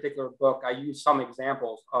of this particular book, I use some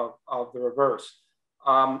examples of the reverse.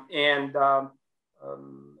 I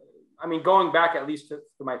mean, going back at least to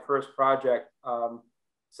my first project,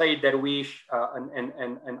 Sayyid Darwish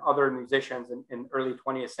and other musicians in early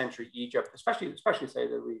 20th century Egypt, especially Sayyid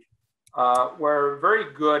Darwish, were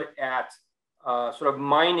very good at sort of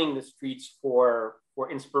mining the streets for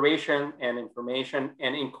inspiration and information,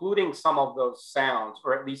 and including some of those sounds,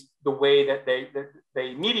 or at least the way that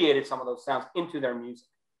they mediated some of those sounds into their music.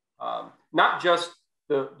 Not just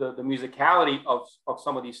the musicality of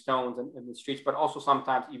some of these tones in the streets, but also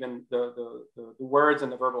sometimes even the words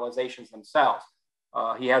and the verbalizations themselves.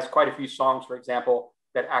 He has quite a few songs, for example,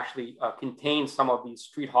 that actually contain some of these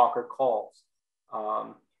street hawker calls.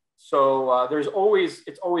 So it's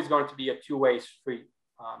always going to be a two-way street.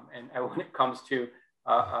 And when it comes to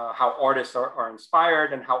how artists are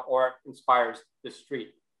inspired and how art inspires the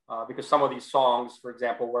street. Because some of these songs, for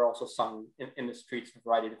example, were also sung in the streets on a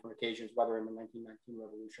variety of different occasions, whether in the 1919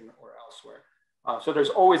 revolution or elsewhere. So there's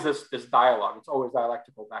always this dialogue. It's always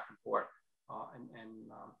dialectical back and forth.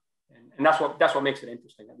 And that's what makes it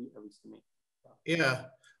interesting, at least to me. Yeah.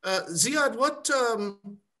 Ziad,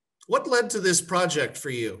 what led to this project for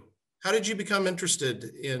you? How did you become interested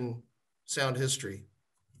in sound history?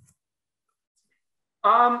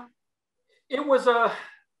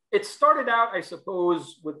 It started out, I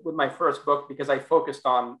suppose, with my first book, because I focused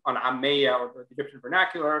on Ammeya, or the Egyptian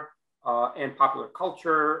vernacular, and popular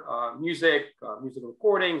culture, music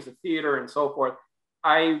recordings, the theater, and so forth.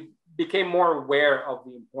 I became more aware of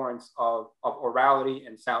the importance of orality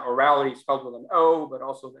and sound. Orality spelled with an O, but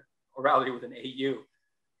also the orality with an AU.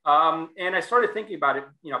 And I started thinking about it,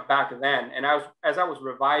 back then. And as I was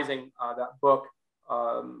revising that book,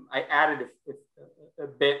 I added a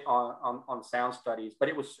bit on sound studies, but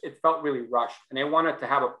it felt really rushed. And I wanted to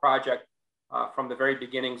have a project from the very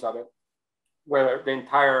beginnings of it, where the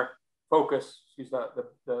entire focus, use the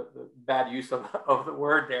bad use of the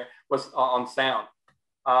word there, was on sound.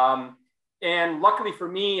 And luckily for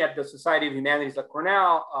me, at the Society of Humanities at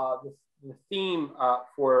Cornell, the theme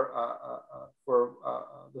for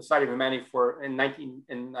the Society of Humanities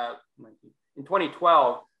in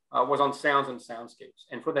 2012 was on sounds and soundscapes.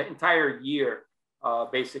 And for the entire year,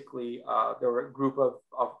 basically, there were a group of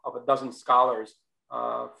a dozen scholars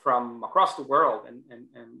from across the world, and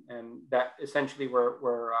that essentially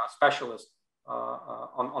were specialists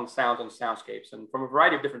on sounds and soundscapes, and from a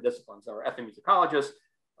variety of different disciplines. There were ethnomusicologists,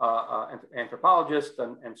 anthropologists,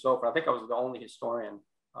 and so forth. I think I was the only historian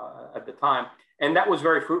at the time. And that was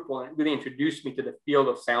very fruitful, and it really introduced me to the field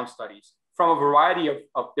of sound studies from a variety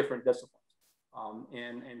of different disciplines.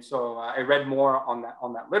 And so I read more on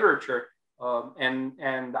that literature, and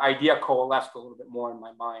the idea coalesced a little bit more in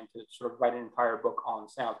my mind to sort of write an entire book on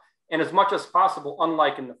sound. And as much as possible,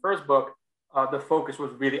 unlike in the first book, the focus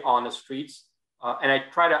was really on the streets. And I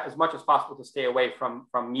try to, as much as possible, to stay away from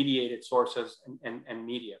mediated sources and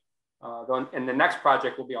media. And the next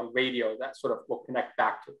project will be on radio. That sort of will connect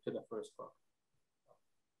back to the first book.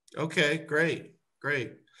 Okay, great,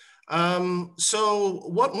 great. So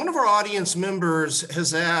one of our audience members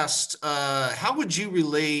has asked, how would you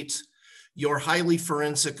relate your highly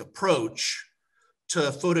forensic approach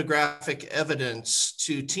to photographic evidence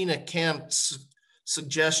to Tina Kemp's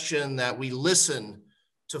suggestion that we listen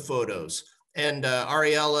to photos, and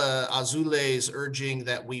Ariella Azule's urging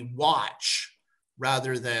that we watch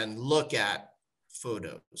rather than look at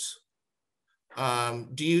photos?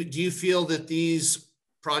 Do you feel that these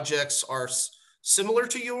projects are similar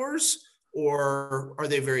to yours, or are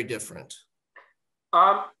they very different?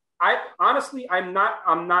 I honestly, I'm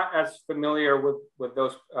not as familiar with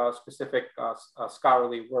those specific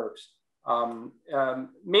scholarly works,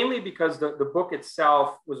 mainly because the book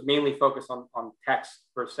itself was mainly focused on text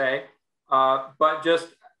per se, but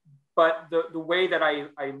the way that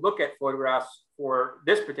I look at photographs for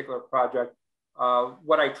this particular project,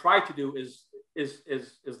 what I try to do is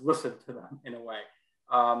listen to them in a way.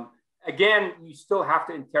 Again, you still have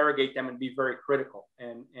to interrogate them and be very critical,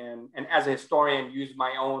 and as a historian, use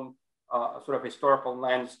my own sort of historical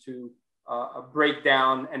lens to break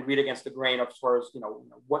down and read against the grain of sort of,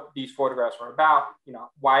 what these photographs are about,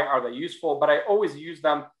 why are they useful, but I always use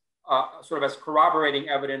them sort of as corroborating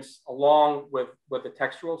evidence along with the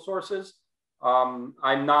textual sources.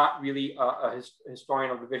 I'm not really a historian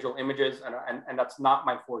of the visual images, and that's not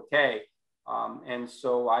my forte. And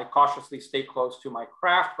so I cautiously stay close to my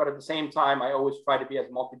craft, but at the same time, I always try to be as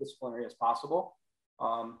multidisciplinary as possible.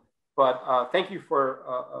 But thank you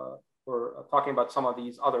for talking about some of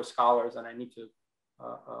these other scholars, and I need to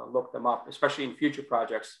look them up, especially in future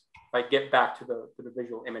projects, if I get back to the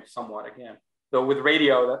visual image somewhat again. Though with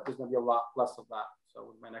radio, there's going to be a lot less of that. So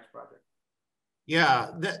with my next project. Yeah,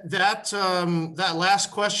 that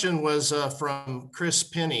last question was from Chris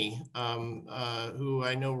Penny, who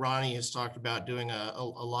I know Ronnie has talked about doing a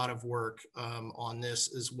lot of work on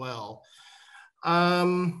this as well.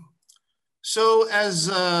 So as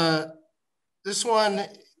this one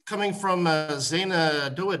coming from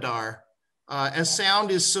Zaina Doadar, as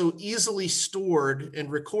sound is so easily stored and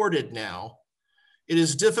recorded now, it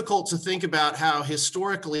is difficult to think about how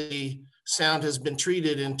historically sound has been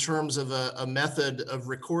treated in terms of a method of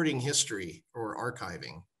recording history or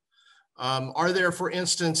archiving. Are there, for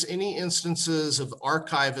instance, any instances of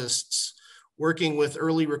archivists working with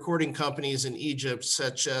early recording companies in Egypt,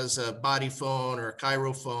 such as Bodyphone or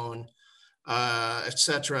Cheirophone, et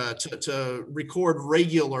cetera, to record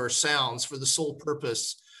regular sounds for the sole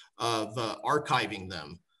purpose of archiving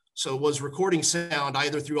them? So was recording sound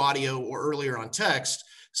either through audio or earlier on text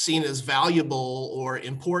seen as valuable or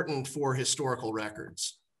important for historical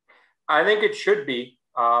records? I think it should be.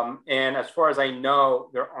 And as far as I know,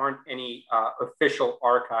 there aren't any official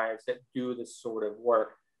archives that do this sort of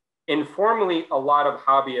work. Informally, a lot of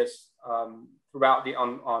hobbyists throughout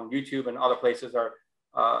on YouTube and other places are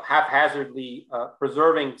haphazardly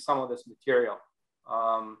preserving some of this material.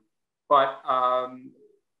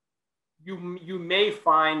 You may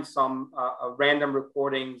find some random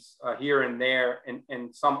recordings here and there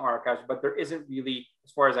in some archives, but there isn't really,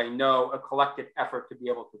 as far as I know, a collective effort to be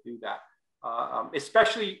able to do that.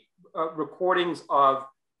 Especially recordings of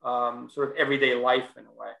sort of everyday life in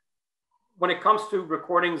a way. When it comes to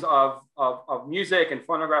recordings of music and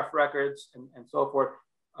phonograph records and so forth,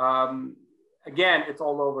 again, it's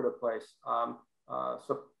all over the place.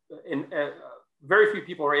 Very few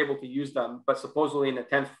people are able to use them, but supposedly in the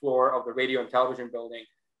 10th floor of the radio and television building,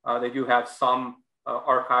 they do have some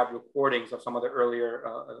archived recordings of some of the earlier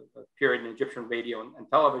period in Egyptian radio and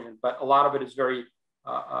television, but a lot of it is very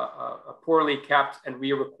poorly kept and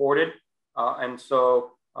re-recorded. And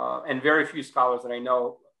very few scholars that I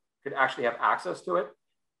know could actually have access to it.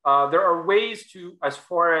 There are ways to, as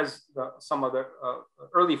far as some of the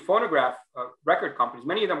early phonograph record companies,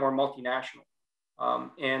 many of them were multinational.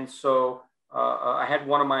 I had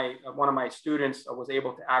one of my students was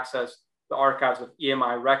able to access the archives of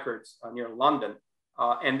EMI Records near London,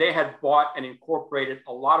 and they had bought and incorporated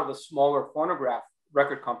a lot of the smaller phonograph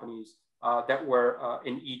record companies that were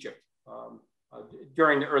in Egypt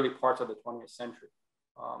during the early parts of the 20th century.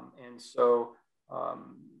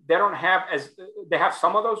 They don't have they have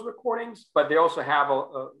some of those recordings, but they also have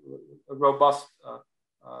a robust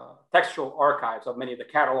textual archives of many of the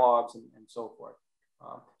catalogs and so forth.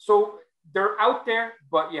 So they're out there,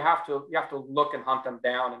 but you have to look and hunt them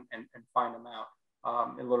down and find them out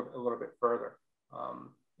a little bit further.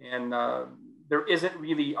 And there isn't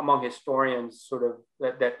really among historians sort of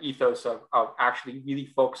that ethos of actually really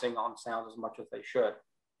focusing on sounds as much as they should.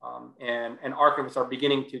 And archivists are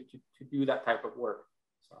beginning to do that type of work.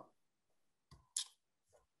 So.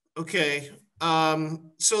 Okay,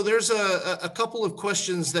 so there's a couple of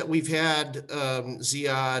questions that we've had,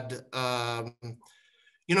 Ziad.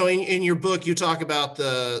 You know, in your book, you talk about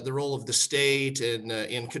the role of the state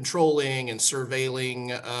in controlling and surveilling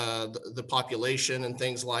the population and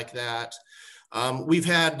things like that. We've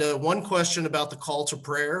had one question about the call to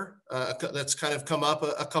prayer that's kind of come up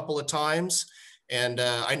a couple of times. And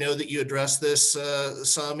I know that you addressed this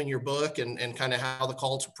some in your book and kind of how the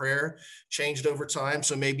call to prayer changed over time.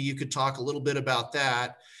 So maybe you could talk a little bit about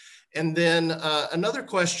that. And then another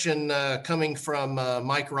question coming from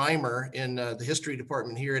Mike Reimer in the history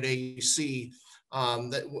department here at AUC,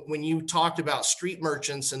 that when you talked about street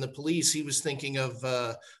merchants and the police, he was thinking of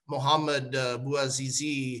Mohammed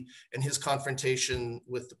Bouazizi and his confrontation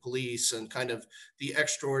with the police and kind of the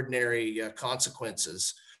extraordinary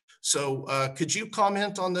consequences. So could you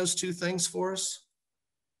comment on those two things for us?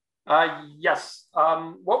 Yes.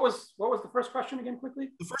 What was the first question again,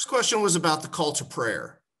 quickly? The first question was about the call to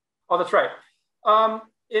prayer. Oh, that's right.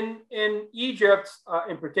 In Egypt,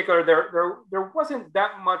 in particular, there wasn't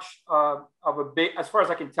that much of a big, as far as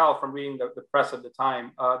I can tell from reading the press at the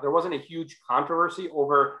time, there wasn't a huge controversy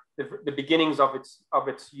over the beginnings of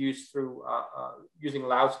its use through using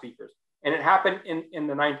loudspeakers. And it happened in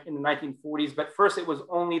the 1940s, but first it was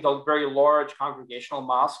only the very large congregational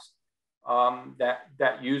mosques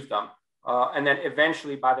that used them. And then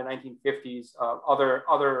eventually by the 1950s, other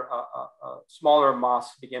smaller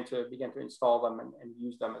mosques began to install them and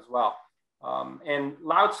use them as well. And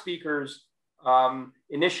loudspeakers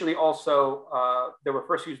initially also, they were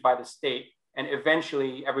first used by the state, and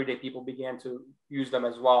eventually everyday people began to use them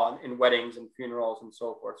as well in weddings and funerals and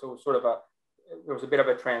so forth. So it was sort of there was a bit of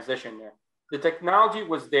a transition there. The technology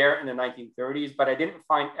was there in the 1930s, but I didn't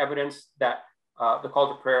find evidence that the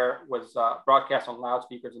call to prayer was broadcast on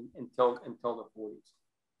loudspeakers until the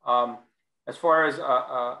 40s. As far as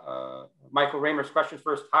Michael Raymer's questions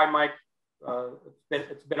first, hi Mike,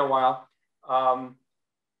 it's been a while.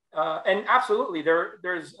 And absolutely,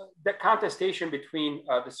 there's that contestation between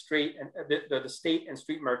the state and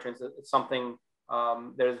street merchants. It's something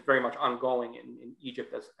that is very much ongoing in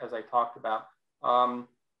Egypt, as I talked about.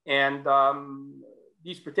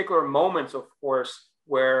 These particular moments, of course,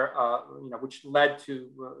 where which led to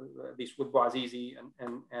at least with Bouazizi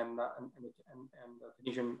and the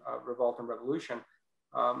Tunisian revolt and revolution,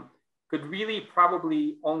 could really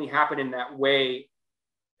probably only happen in that way,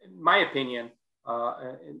 in my opinion,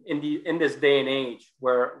 in this day and age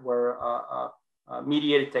where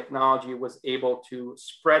mediated technology was able to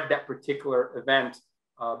spread that particular event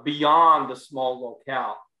beyond the small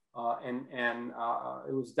locale, and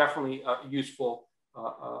it was definitely a useful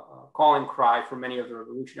calling cry for many of the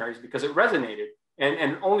revolutionaries because it resonated,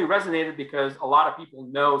 and only resonated because a lot of people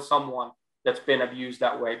know someone that's been abused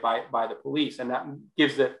that way by the police, and that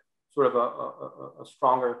gives it sort of a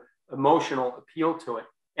stronger emotional appeal to it.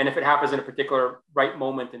 And if it happens in a particular right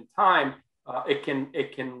moment in time, it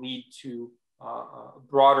can lead to a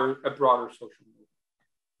broader social movement.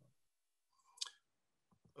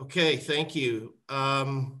 Okay, thank you.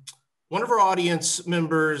 One of our audience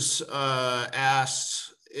members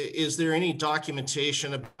asked, is there any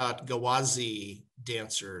documentation about Gawazi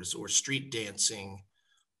dancers or street dancing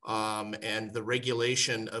and the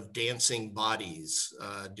regulation of dancing bodies?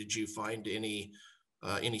 Did you find any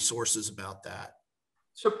sources about that?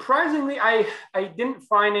 Surprisingly, I didn't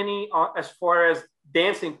find any as far as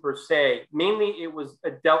dancing per se. Mainly, it was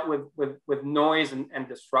dealt with noise and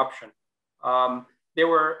disruption.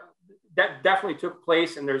 That definitely took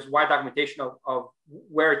place, and there's wide documentation of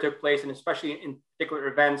where it took place, and especially in particular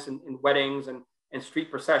events and in weddings and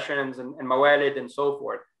street processions and mawalid and so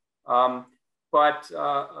forth. But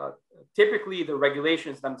typically, the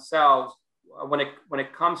regulations themselves, when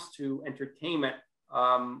it comes to entertainment,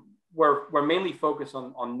 were mainly focused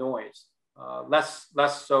on noise, less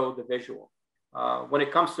so the visual. When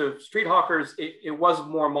it comes to street hawkers, it was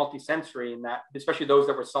more multisensory in that, especially those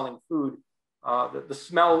that were selling food. The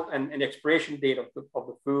smell and expiration date of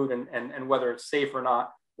the food and whether it's safe or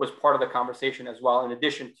not was part of the conversation as well, in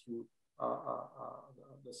addition to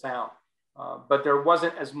the sound. But there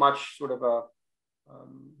wasn't as much sort of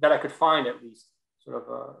that I could find, at least, sort of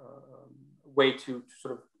a way to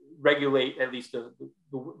sort of regulate at least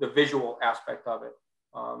the visual aspect of it,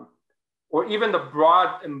 or even the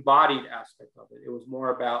broad embodied aspect of it. It was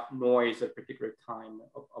more about noise at a particular time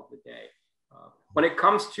of the day. When it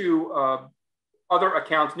comes to other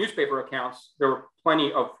accounts, newspaper accounts, there were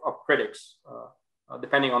plenty of critics,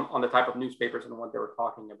 depending on the type of newspapers and what they were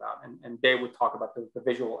talking about. And they would talk about the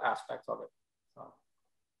visual aspects of it. So.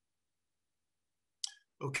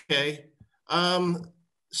 Okay.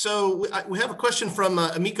 So we have a question from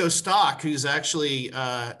Amico Stock, who's actually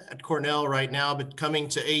at Cornell right now, but coming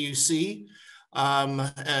to AUC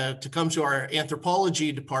to come to our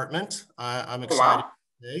anthropology department. I'm excited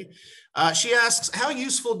today. She asks, how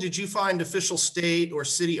useful did you find official state or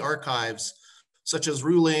city archives, such as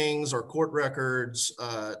rulings or court records,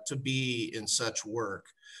 to be in such work?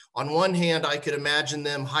 On one hand, I could imagine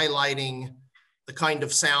them highlighting the kind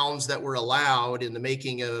of sounds that were allowed in the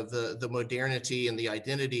making of the modernity and the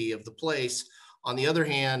identity of the place. On the other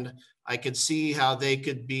hand, I could see how they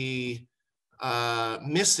could be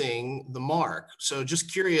missing the mark. So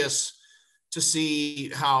just curious to see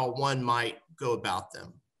how one might go about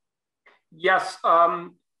them. Yes,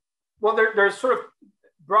 well, there's sort of,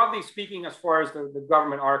 broadly speaking, as far as the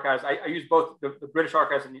government archives, I use both the British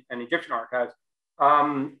archives and Egyptian archives.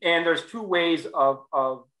 And there's two ways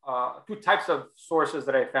two types of sources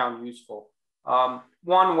that I found useful.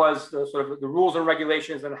 One was the sort of the rules and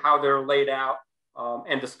regulations and how they're laid out,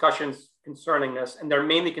 and discussions concerning this. And they're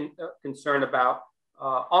mainly concerned about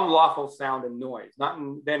unlawful sound and noise.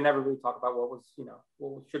 They never really talk about what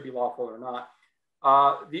should be lawful or not.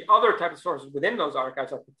 The other type of sources within those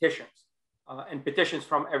archives are petitions, and petitions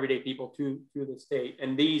from everyday people to the state.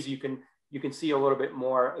 And these you can see a little bit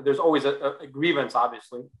more. There's always a grievance,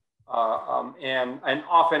 obviously. And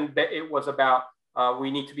often it was about we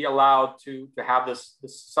need to be allowed to have this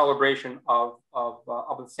celebration of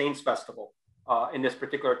the Saints Festival in this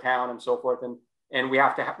particular town and so forth, and we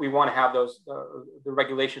want to have those the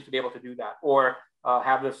regulations to be able to do that, or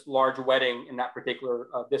have this large wedding in that particular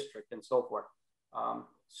district and so forth.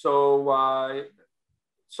 So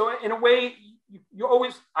in a way,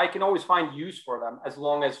 I can always find use for them as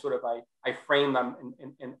long as sort of I frame them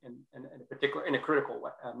in a critical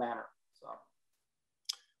manner. So.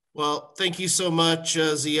 Well, thank you so much,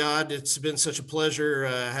 Ziad. It's been such a pleasure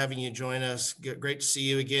having you join us. Great to see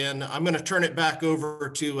you again. I'm going to turn it back over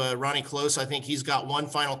to Ronnie Close. I think he's got one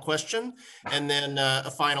final question and then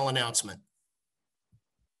a final announcement.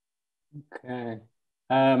 Okay.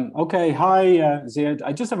 Okay. Hi, Ziad.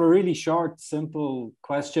 I just have a really short, simple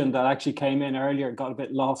question that actually came in earlier, got a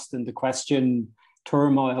bit lost in the question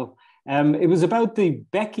turmoil. It was about the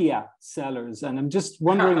Becchia cellars, and I'm just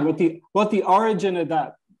wondering what the origin of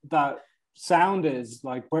that sound is,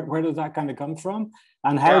 like where does that kind of come from,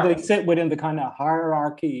 and how they sit within the kind of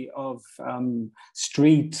hierarchy of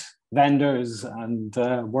street vendors and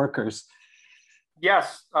workers.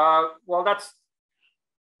 Yes, well,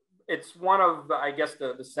 it's one of, I guess,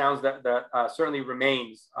 the sounds that certainly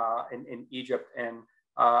remains in Egypt, and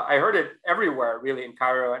I heard it everywhere, really, in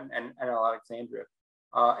Cairo and Alexandria.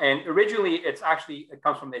 And originally, it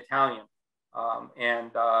comes from the Italian,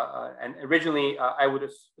 and originally I would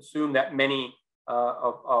assume that many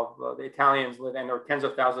of the Italians live, and there were tens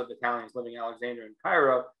of thousands of Italians living in Alexandria and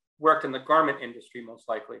Cairo, worked in the garment industry most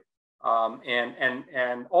likely,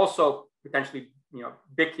 and also potentially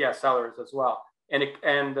Becchia sellers as well.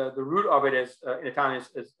 And the root of it is in Italian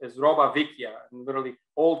is roba vecchia, literally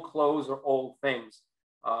old clothes or old things.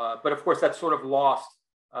 But of course, that's sort of lost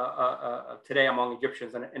today among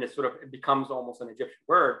Egyptians, and it becomes almost an Egyptian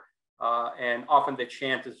word. And often the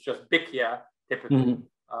chant is just Becchia, typically.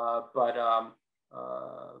 But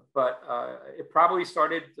it probably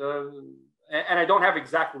started, and I don't have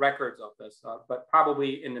exact records of this, but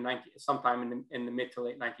probably sometime in the mid to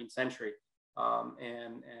late 19th century.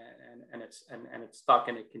 And it's stuck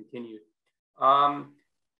and it continued.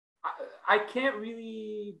 I can't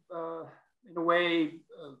really, in a way,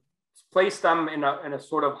 place them in a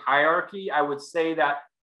sort of hierarchy. I would say that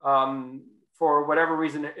for whatever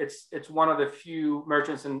reason, it's one of the few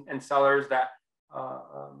merchants and sellers that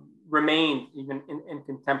remained even in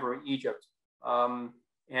contemporary Egypt.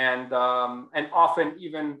 And often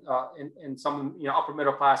even in some upper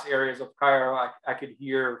middle class areas of Cairo, I could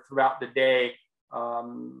hear throughout the day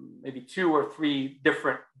maybe 2 or 3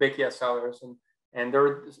 different Becchia sellers, and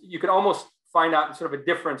you could almost find out sort of a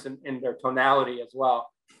difference in their tonality as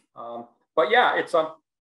well. But yeah, it's a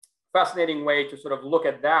fascinating way to sort of look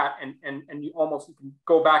at that, and you can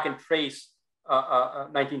go back and trace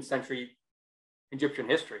 19th century Egyptian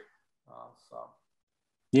history.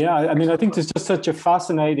 Yeah, I mean, I think there's just such a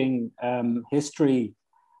fascinating history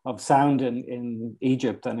of sound in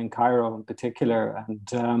Egypt and in Cairo in particular.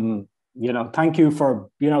 And, thank you for,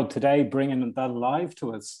 today bringing that alive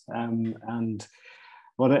to us. And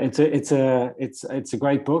but it's a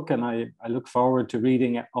great book, and I look forward to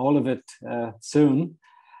reading all of it soon.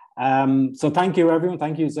 So thank you, everyone.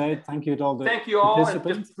 Thank you, Ziad. Thank you to all the Thank you all. And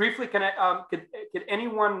participants. just briefly, could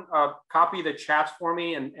anyone copy the chats for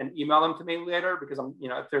me and email them to me later? Because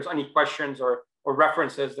if there's any questions or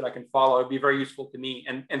references that I can follow, it'd be very useful to me.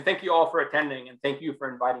 And thank you all for attending, and thank you for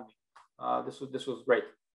inviting me. This was great.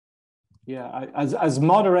 Yeah, as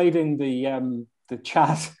moderating the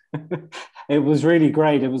chat, it was really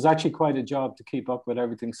great. It was actually quite a job to keep up with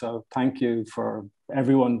everything. So thank you for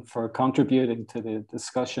everyone for contributing to the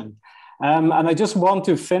discussion. And I just want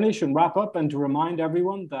to finish and wrap up and to remind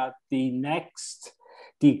everyone that the next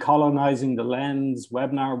Decolonizing the Lens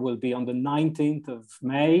webinar will be on the 19th of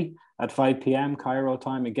May at 5 p.m. Cairo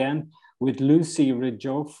time again, with Lucy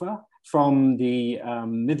Rijofa from the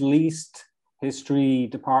Middle East History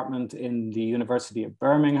Department in the University of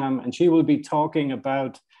Birmingham. And she will be talking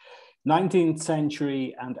about 19th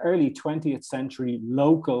century and early 20th century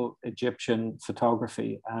local Egyptian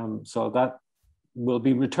photography. So that will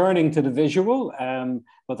be returning to the visual,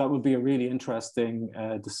 but that will be a really interesting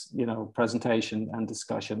presentation and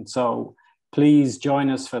discussion. So please join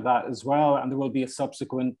us for that as well. And there will be a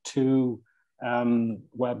subsequent 2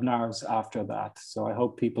 webinars after that. So I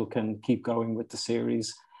hope people can keep going with the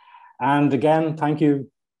series. And again, thank you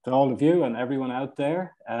to all of you and everyone out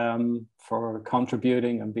there for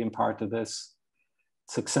contributing and being part of this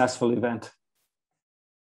successful event.